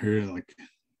represent her like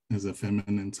as a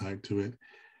feminine side to it.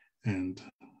 And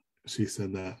she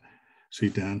said that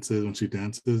when she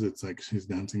dances, it's like she's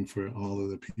dancing for all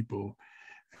of the people.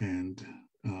 And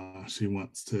she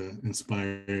wants to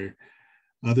inspire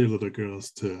other little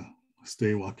girls to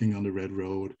stay walking on the red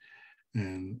road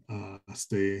and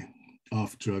stay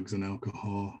off drugs and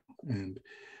alcohol, and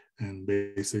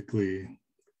basically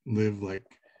live like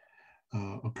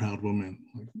a proud woman.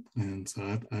 And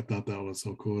so I thought that was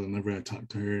so cool. Whenever I talked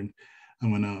to her, and I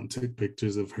went out and took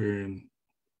pictures of her, and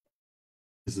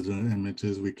these are the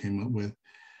images we came up with,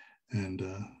 and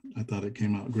I thought it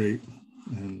came out great.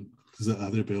 And this is the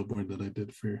other billboard that I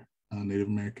did for Native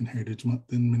American Heritage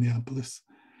Month in Minneapolis.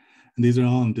 And these are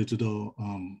all on digital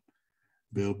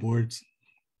billboards.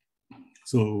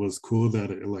 So it was cool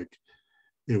that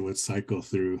it would cycle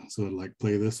through. So it'd like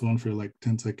play this one for like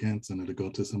 10 seconds, and it'd go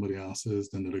to somebody else's,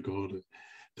 then it'd go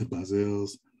to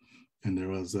Basil's. And there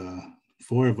was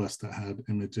 4 of us that had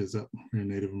images up for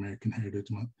Native American Heritage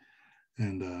Month.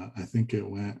 And I think it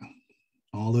went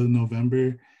all of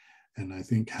November, and I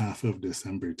think half of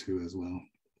December too as well,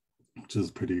 which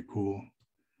is pretty cool.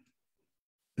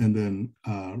 And then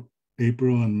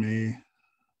April and May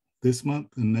this month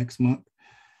and next month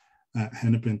at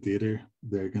Hennepin Theater,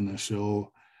 they're gonna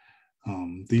show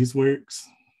these works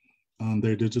on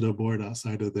their digital board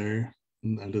outside of their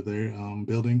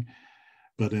building,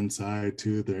 but inside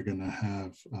too, they're gonna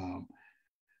have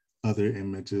other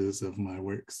images of my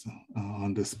works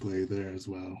on display there as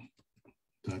well.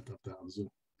 So I thought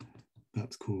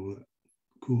that's cool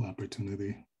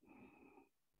opportunity.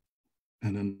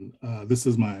 And then this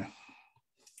is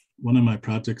one of my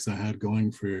projects I had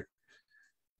going for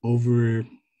over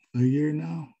a year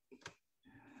now.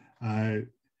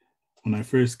 When I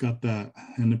first got that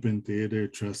Hennepin Theater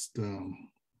Trust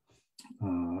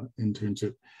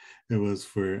internship, it was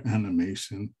for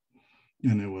animation,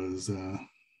 and it was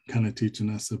kind of teaching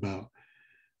us about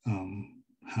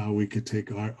how we could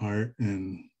take our art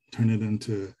and turn it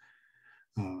into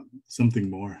something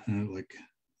more. And like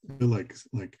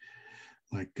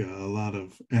a lot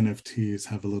of NFTs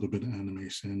have a little bit of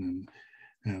animation,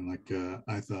 and like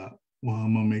I thought, well,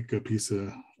 I'm gonna make a piece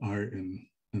of art and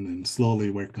then slowly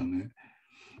work on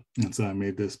it. And so I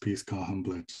made this piece called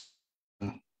Humblet,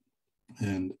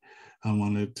 and I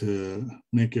wanted to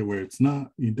make it where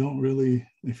you don't really,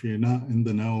 if you're not in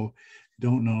the know, you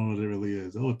don't know what it really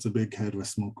is. Oh, it's a big head with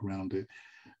smoke around it.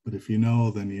 But if you know,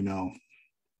 then you know.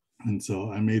 And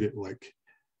so I made it like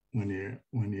when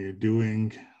you're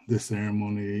doing this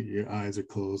ceremony, your eyes are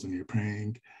closed and you're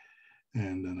praying.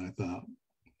 And then I thought,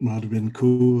 what would have been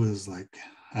cool is like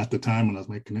at the time when I was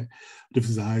making it, what if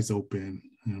his eyes open?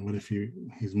 And what if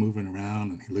he's moving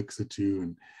around and he looks at you?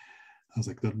 And I was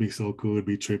like, that'd be so cool. It'd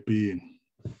be trippy. And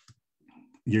a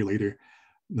year later,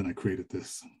 then I created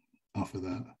this off of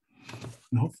that.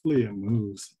 And hopefully it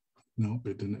moves. Nope,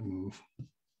 it didn't move.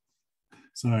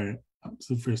 Sorry, it's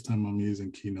the first time I'm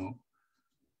using Keynote.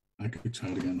 I could try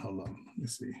it again. Hold on, let me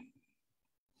see.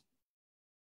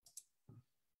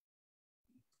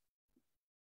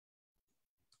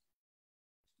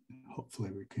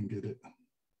 Hopefully we can get it.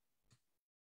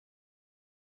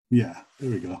 Yeah,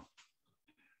 there we go.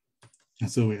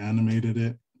 And so we animated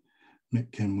it.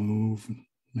 It can move,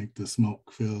 make the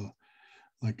smoke feel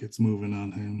like it's moving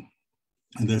on him.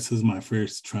 And this is my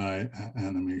first try at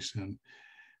animation.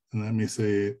 And let me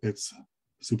say, it's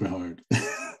super hard.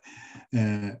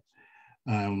 And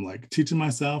I'm like teaching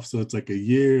myself. So it's like a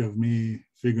year of me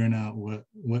figuring out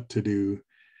what to do.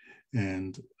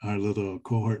 And our little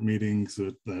cohort meetings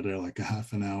that are like a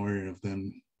half an hour of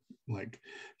them like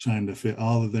trying to fit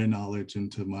all of their knowledge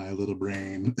into my little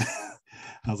brain.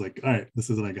 I was like, all right, this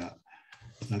is what I got.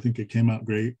 I think it came out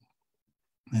great.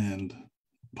 And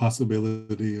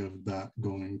possibility of that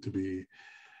going to be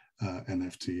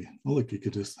NFT. Oh, look, you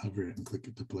could just hover it and click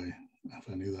it to play. If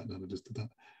I knew that, I just did that.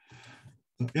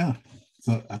 But yeah,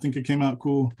 so I think it came out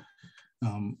cool.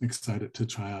 Excited to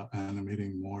try out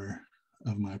animating more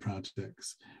of my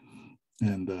projects.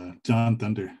 And John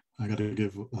Thunder, I got to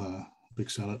give a big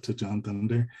shout out to John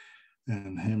Thunder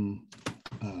and him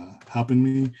helping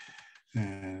me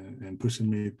and pushing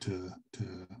me to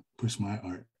push my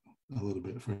art a little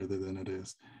bit further than it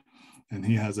is. And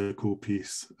he has a cool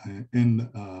piece in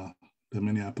the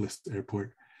Minneapolis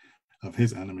airport of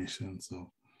his animation.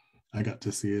 So I got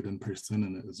to see it in person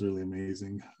and it was really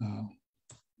amazing.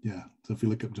 Yeah, so if you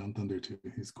look up John Thunder too,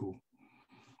 he's cool.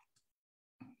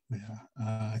 Yeah,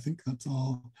 I think that's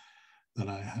all that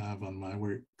I have on my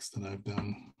works that I've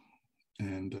done.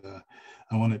 And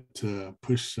I wanted to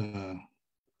push,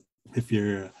 if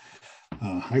you're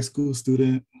a high school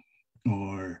student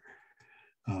or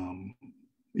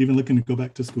even looking to go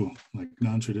back to school, like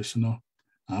non-traditional.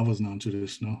 I was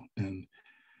non-traditional, and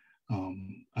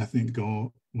I think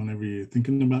whenever you're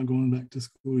thinking about going back to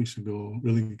school, you should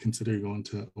really consider going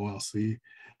to OLC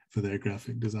for their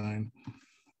graphic design.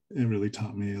 It really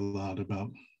taught me a lot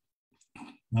about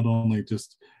not only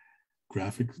just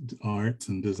graphic arts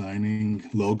and designing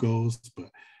logos, but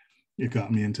it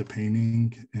got me into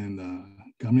painting and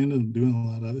got me into doing a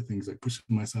lot of other things, like pushing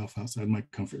myself outside my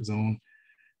comfort zone,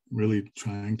 really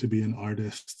trying to be an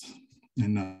artist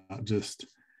and not just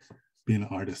being an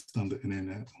artist on the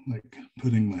internet, like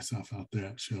putting myself out there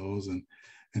at shows and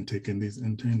taking these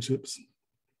internships.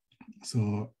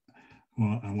 So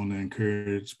I want to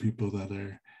encourage people that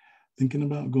are thinking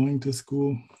about going to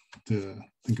school to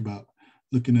think about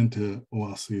looking into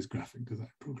OLC's graphic design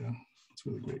program. It's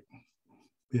really great.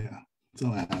 Yeah, that's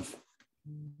all I have.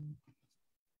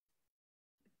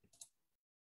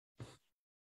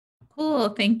 Cool,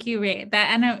 thank you, Ray.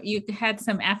 I know you had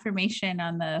some affirmation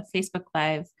on the Facebook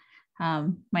Live.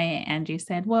 My Aunt Angie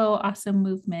said, "Whoa, awesome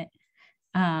movement."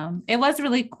 It was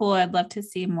really cool. I'd love to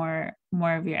see more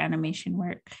of your animation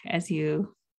work as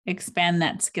you expand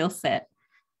that skill set.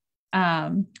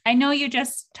 I know you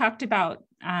just talked about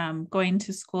going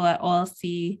to school at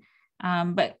OLC,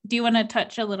 but do you want to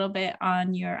touch a little bit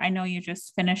on I know you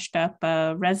just finished up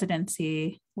a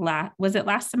residency, was it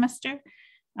last semester?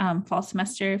 Fall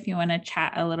semester. If you want to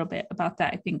chat a little bit about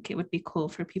that, I think it would be cool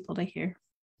for people to hear.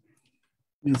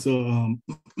 And so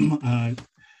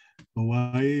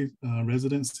Hawaii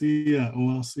residency at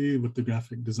OLC with the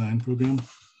graphic design program.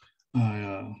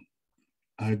 I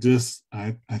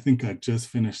think I just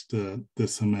finished the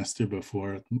semester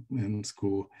before in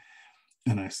school,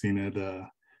 and I seen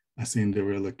they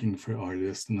were looking for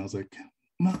artists, and I was like,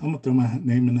 I'm gonna throw my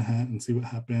name in the hat and see what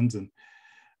happens. And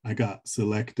I got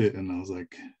selected, and I was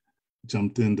like,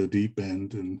 jumped in the deep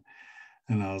end, and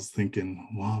I was thinking,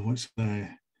 wow,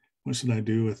 what should I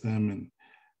do with them? And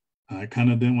I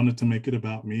kind of didn't want it to make it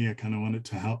about me. I kind of wanted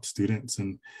to help students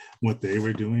and what they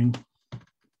were doing.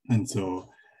 And so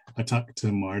I talked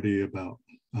to Marty about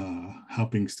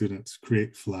helping students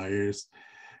create flyers,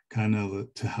 kind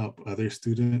of to help other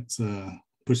students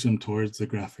push them towards the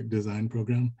graphic design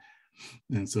program.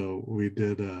 And so we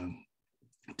did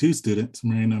 2 students,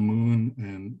 Marina Moon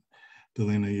and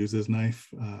Delana Uses Knife,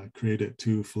 created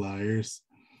 2 flyers.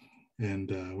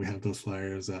 And we have those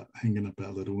flyers hanging up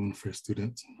at Little Wound for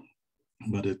students.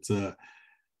 But it's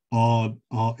all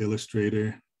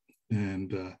Illustrator,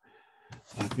 and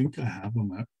I think I have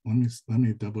them. Let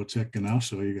me double check, and I'll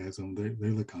show you guys them. They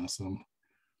look awesome.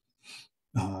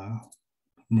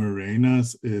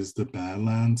 Morena's is the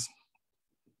Badlands,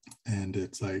 and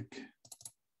it's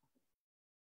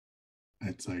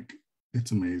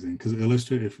amazing because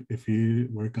Illustrator. If you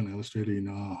work on Illustrator, you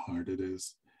know how hard it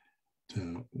is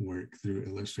to work through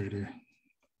Illustrator.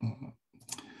 Let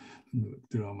me look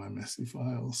through all my messy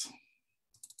files.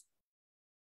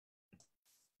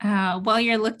 While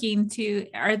you're looking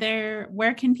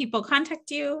where can people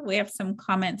contact you? We have some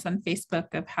comments on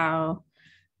Facebook of how,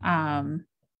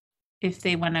 if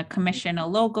they want to commission a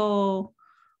logo,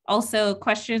 also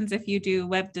questions if you do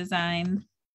web design.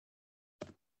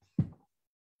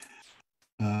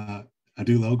 I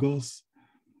do logos.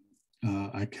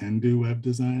 I can do web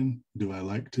design. Do I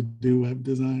like to do web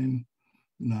design?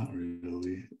 Not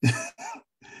really.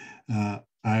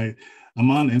 I'm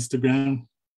on Instagram.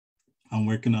 I'm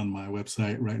working on my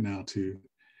website right now too,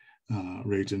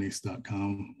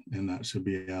 reimagining.com, and that should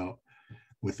be out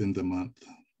within the month.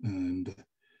 And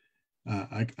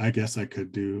I guess I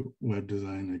could do web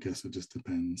design. I guess it just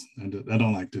depends. I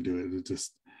don't like to do it.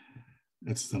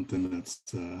 It's something that's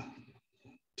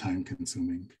time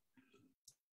consuming.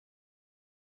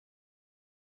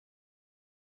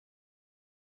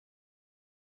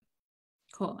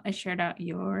 Cool. I shared out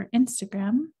your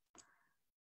Instagram.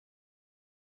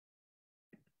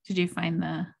 Did you find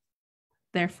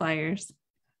their flyers?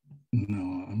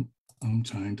 No, I'm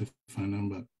trying to find them,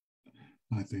 but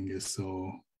my thing is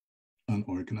so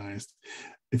unorganized.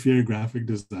 If you're a graphic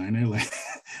designer, like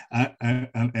I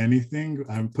on anything,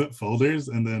 I put folders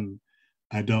and then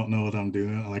I don't know what I'm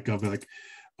doing. Like I'll be like,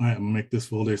 all right, I'm gonna make this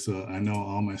folder so I know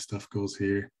all my stuff goes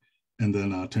here, and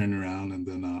then I'll turn around and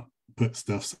then I'll put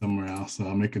stuff somewhere else. So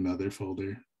I'll make another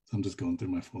folder. So I'm just going through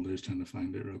my folders trying to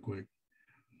find it real quick.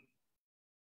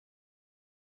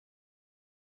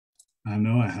 I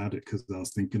know I had it because I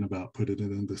was thinking about putting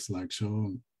it in the slideshow,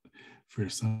 and for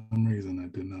some reason I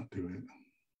did not do it.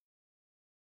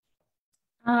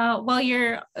 While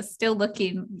you're still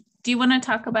looking, do you want to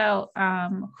talk about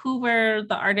who were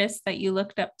the artists that you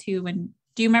looked up to? And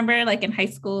do you remember, like in high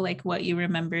school, like what you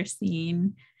remember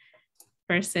seeing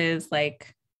versus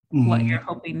like what you're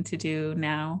hoping to do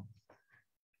now?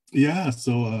 Yeah,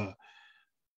 so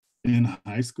in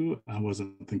high school, I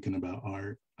wasn't thinking about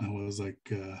art. I was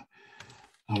like,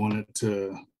 I wanted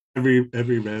to,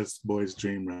 every res boy's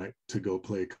dream, right, to go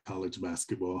play college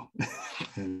basketball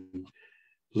and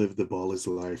live the ball is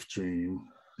life dream.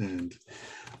 And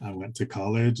I went to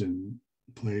college and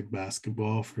played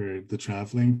basketball for the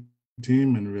traveling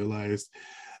team and realized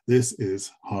this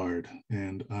is hard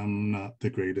and I'm not the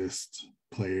greatest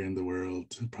player in the world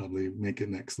to probably make it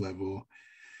next level.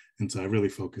 And so I really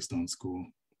focused on school.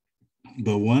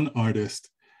 But one artist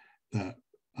that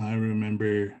I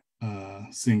remember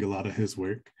seeing a lot of his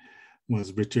work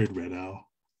was Richard Redow.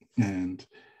 And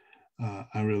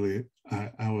I was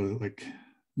like,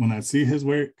 when I see his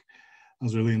work, I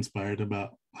was really inspired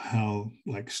about how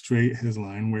like straight his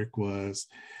line work was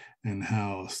and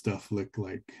how stuff looked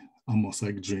like almost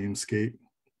like dreamscape.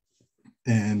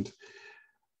 And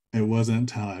it wasn't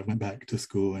until I went back to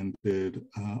school and did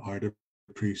art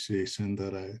appreciation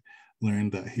that I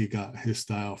learned that he got his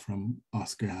style from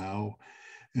Oscar Howe.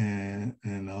 And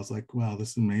I was like, wow,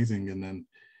 this is amazing. And then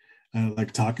I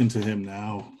like talking to him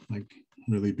now, like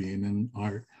really being in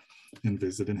art and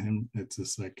visiting him, it's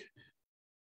just like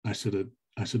I should have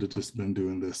just been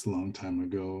doing this a long time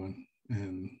ago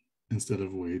and instead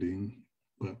of waiting.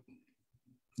 But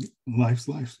life's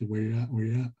life, so where you at.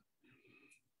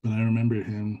 But I remember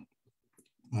him,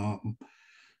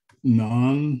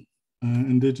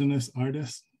 non-indigenous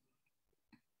artist,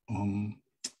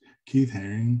 Keith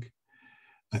Haring.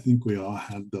 I think we all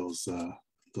had those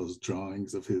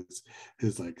drawings of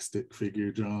his like stick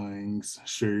figure drawings,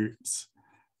 shirts,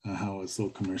 how it's so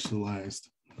commercialized.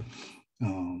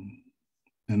 And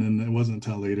then it wasn't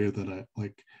until later that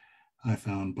I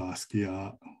found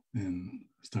Basquiat and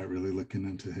start really looking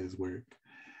into his work.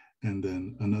 And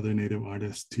then another Native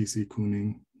artist, T.C.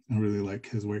 Kooning, I really like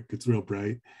his work. It's real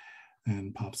bright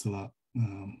and pops a lot.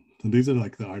 So these are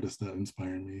like the artists that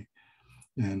inspire me.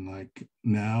 And like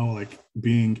now, like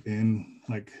being in,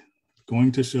 like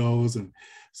going to shows and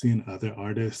seeing other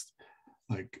artists,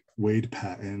 like Wade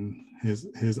Patton,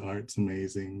 his art's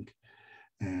amazing.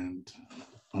 And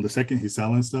on the second he's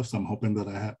selling stuff, so I'm hoping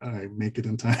that I make it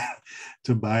in time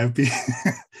to buy a piece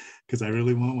because I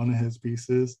really want one of his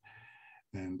pieces.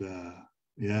 And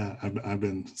yeah, I've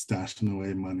been stashing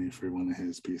away money for one of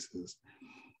his pieces.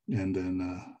 And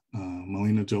then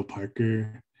Melina Joe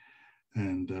Parker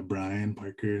and Brian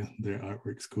Parker, their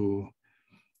artwork's cool.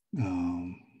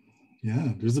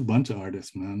 Yeah, there's a bunch of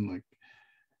artists, man. Like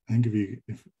I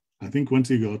think once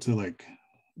you go to like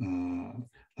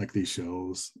these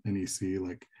shows and you see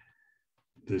like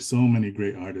there's so many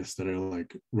great artists that are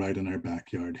like right in our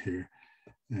backyard here,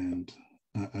 and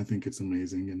I think it's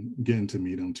amazing, and getting to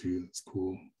meet them too, it's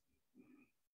cool.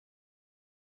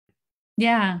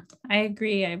 Yeah, I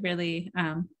agree. I really,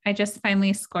 I just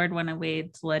finally scored one of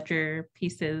Wade's ledger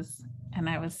pieces and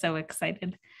I was so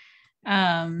excited.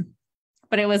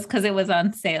 But it was because it was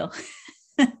on sale.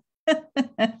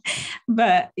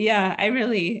 But yeah, I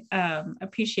really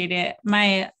appreciate it.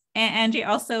 My Aunt Angie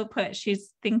also she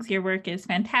thinks your work is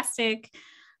fantastic.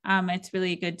 It's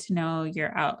really good to know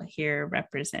you're out here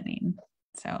representing.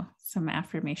 So some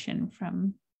affirmation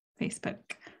from Facebook.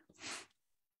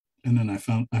 And then I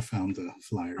found the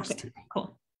flyers too.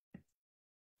 Cool.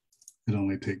 It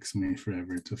only takes me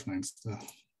forever to find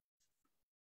stuff.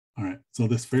 All right, so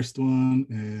this first one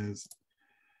is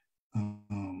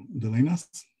Delena's.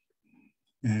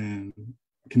 And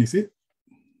can you see it?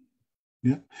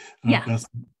 Yeah. Yeah.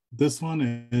 This one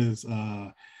is,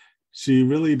 she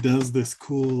really does this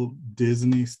cool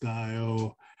Disney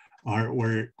style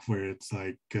artwork where it's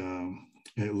like,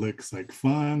 it looks like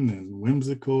fun and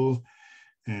whimsical.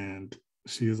 And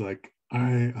she's like,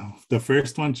 the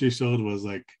first one she showed was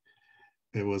like,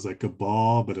 it was like a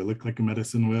ball, but it looked like a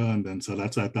medicine wheel. And then, so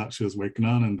that's what I thought she was working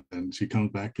on. And then she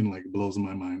comes back and like blows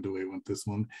my mind away with this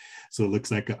one. So it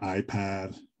looks like an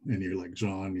iPad and you're like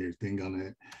drawing your thing on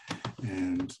it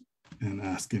and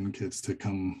asking kids to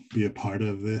come be a part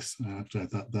of this. I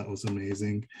thought that was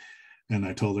amazing. And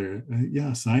I told her,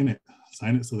 yeah, sign it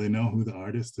so they know who the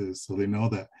artist is, so they know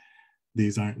that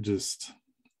these aren't just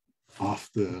off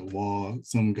the wall,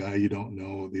 some guy you don't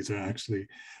know. These are actually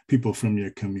people from your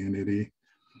community.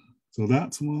 So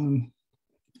that's one.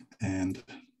 And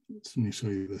let me show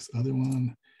you this other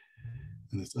one.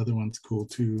 And this other one's cool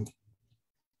too.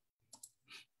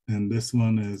 And this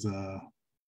one is,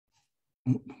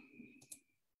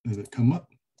 does it come up?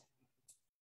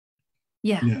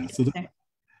 Yeah. Yeah, so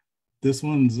this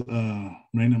one's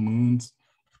Rain and Moons.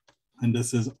 And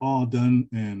this is all done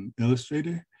in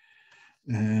Illustrator.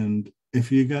 And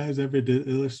if you guys ever did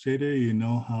Illustrator, you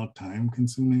know how time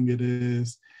consuming it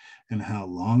is and how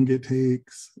long it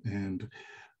takes. And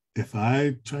if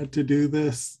I tried to do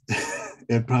this,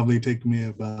 it'd probably take me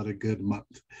about a good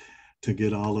month to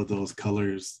get all of those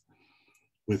colors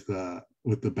with the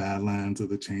Badlands of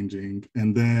the changing,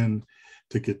 and then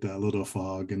to get that little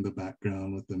fog in the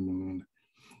background with the moon.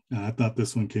 I thought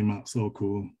this one came out so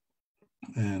cool.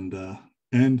 And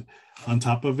on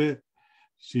top of it,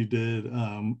 she did,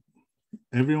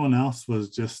 everyone else was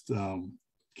just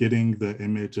getting the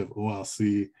image of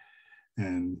OLC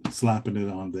and slapping it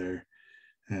on there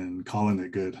and calling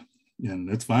it good. And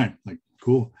it's fine, like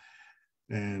cool.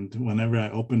 And whenever I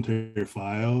opened her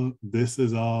file, this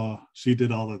is all, she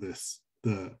did all of this,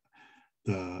 the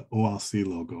OLC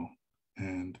logo.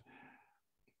 And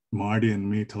Marty and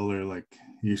me told her, like,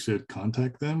 you should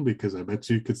contact them because I bet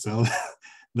you could sell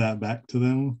that back to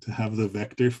them to have the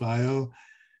vector file.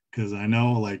 Because I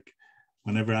know, like,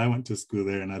 whenever I went to school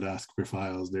there and I'd ask for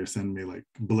files, they're sending me like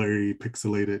blurry,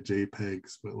 pixelated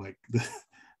JPEGs. But like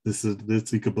this,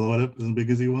 you could blow it up as big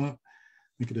as you want,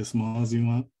 make it as small as you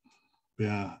want. But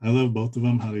yeah, I love both of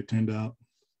them, how they turned out.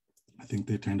 I think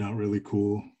they turned out really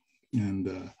cool.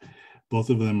 And both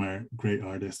of them are great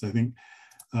artists. I think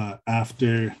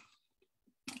after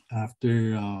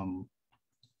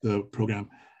the program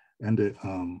ended,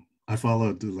 I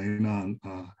followed Delana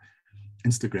on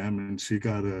Instagram, and she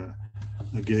got a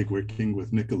gig working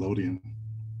with Nickelodeon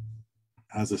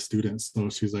as a student. So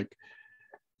she's like,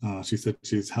 she said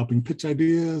she's helping pitch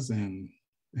ideas and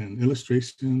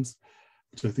illustrations,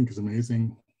 which I think is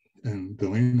amazing. And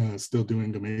Delana is still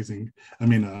doing amazing. I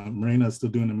mean, Marina is still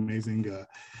doing amazing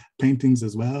paintings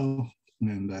as well.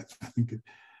 And I think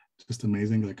it's just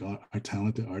amazing, like our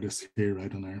talented artists here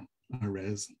right on our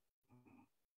res.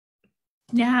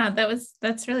 Yeah,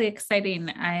 that's really exciting.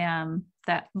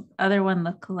 That other one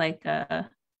looked like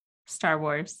Star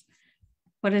Wars.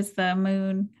 What is the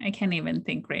moon? I can't even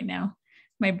think right now.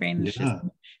 My brain is just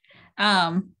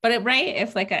but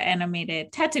if like an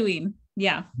animated Tatooine.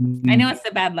 Yeah. I know it's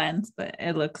the Badlands, but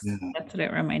it looks, that's what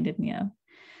it reminded me of.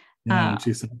 Yeah, when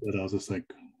she said that, I was just like,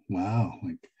 wow.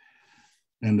 Like,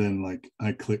 and then like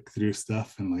I click through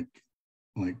stuff and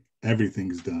like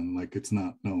everyth's done. Like it's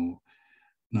not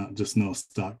just no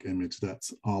stock image.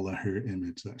 That's all of her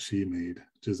image that she made,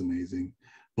 which is amazing.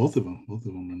 Both of them are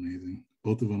amazing.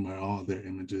 Both of them are all their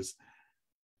images.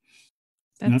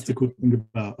 And that's the cool thing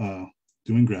about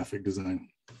doing graphic design,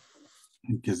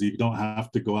 because you don't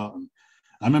have to go out and,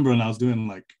 I remember when I was doing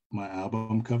like my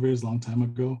album covers a long time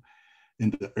ago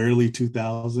in the early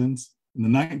 2000s, in the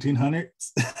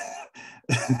 1900s,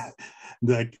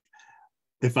 like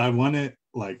if I wanted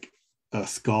like a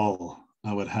skull,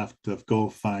 I would have to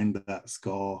go find that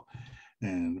skull,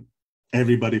 and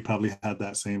everybody probably had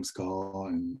that same skull.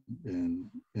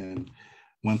 And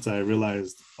once I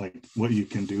realized like what you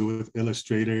can do with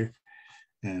Illustrator,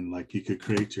 and like you could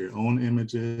create your own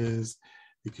images,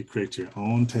 you could create your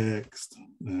own text,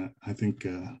 I think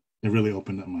it really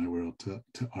opened up my world to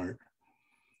art.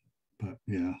 But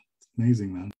yeah, it's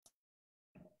amazing, man.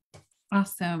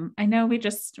 Awesome. I know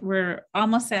we're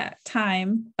almost at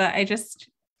time, but I just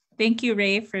thank you,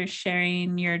 Ray, for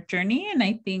sharing your journey. And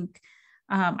I think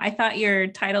I thought your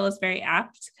title is very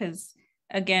apt because,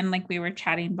 again, like we were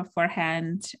chatting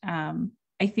beforehand,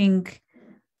 I think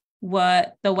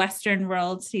what the Western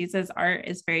world sees as art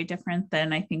is very different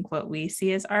than I think what we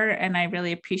see as art. And I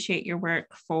really appreciate your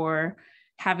work for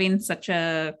having such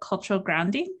a cultural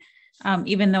grounding,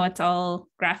 even though it's all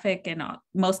graphic and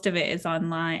most of it is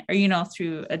online or,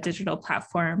 through a digital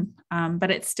platform, but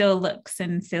it still looks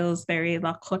and feels very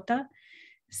Lakota.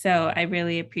 So I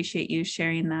really appreciate you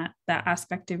sharing that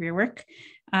aspect of your work.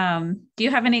 Do you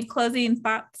have any closing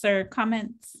thoughts or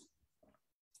comments?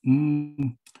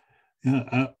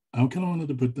 Yeah, I kind of wanted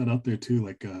to put that out there too.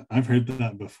 Like I've heard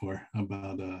that before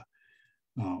about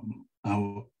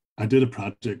I did a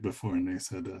project before and they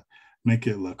said make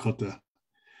it Lakota,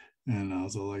 And I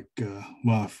was like,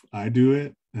 well, if I do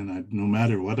it, and no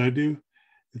matter what I do,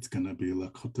 it's gonna be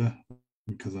Lakota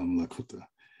because I'm Lakota.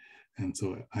 And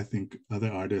so I think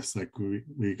other artists, like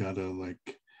we gotta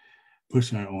like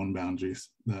push our own boundaries.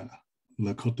 That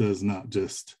Lakota is not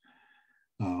just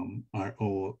our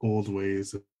old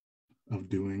ways of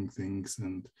doing things.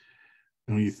 And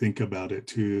when you think about it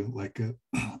too, like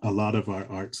a lot of our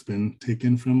art's been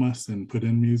taken from us and put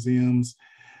in museums,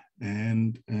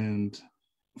 and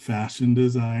fashion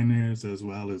designers as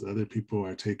well as other people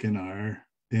are taking our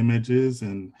images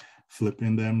and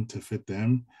flipping them to fit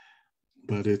them,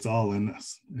 but it's all in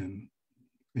us. And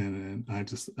I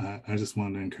just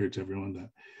want to encourage everyone that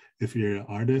if you're an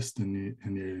artist and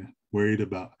you're worried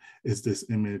about, is this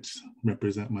image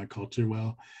represent my culture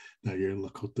well, that you're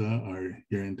Lakota or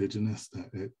you're Indigenous,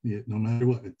 that no matter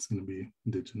what, it's going to be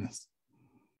Indigenous.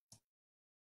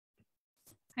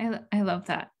 I love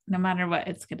that. No matter what,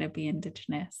 it's going to be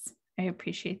Indigenous. I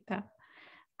appreciate that.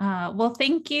 Well,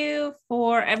 thank you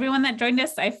for everyone that joined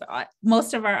us.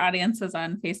 Most of our audience was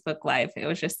on Facebook Live. It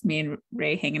was just me and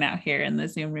Ray hanging out here in the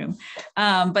Zoom room.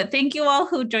 But thank you all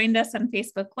who joined us on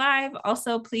Facebook Live.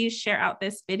 Also, please share out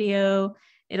this video.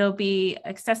 It'll be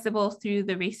accessible through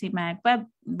the Racing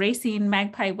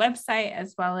Magpie website,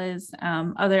 as well as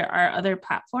our other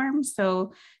platforms.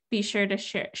 So be sure to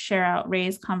share out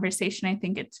Ray's conversation. I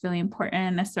think it's really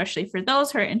important, especially for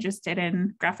those who are interested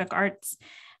in graphic arts.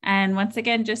 And once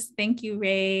again, just thank you,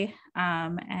 Ray.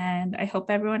 And I hope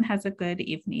everyone has a good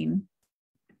evening.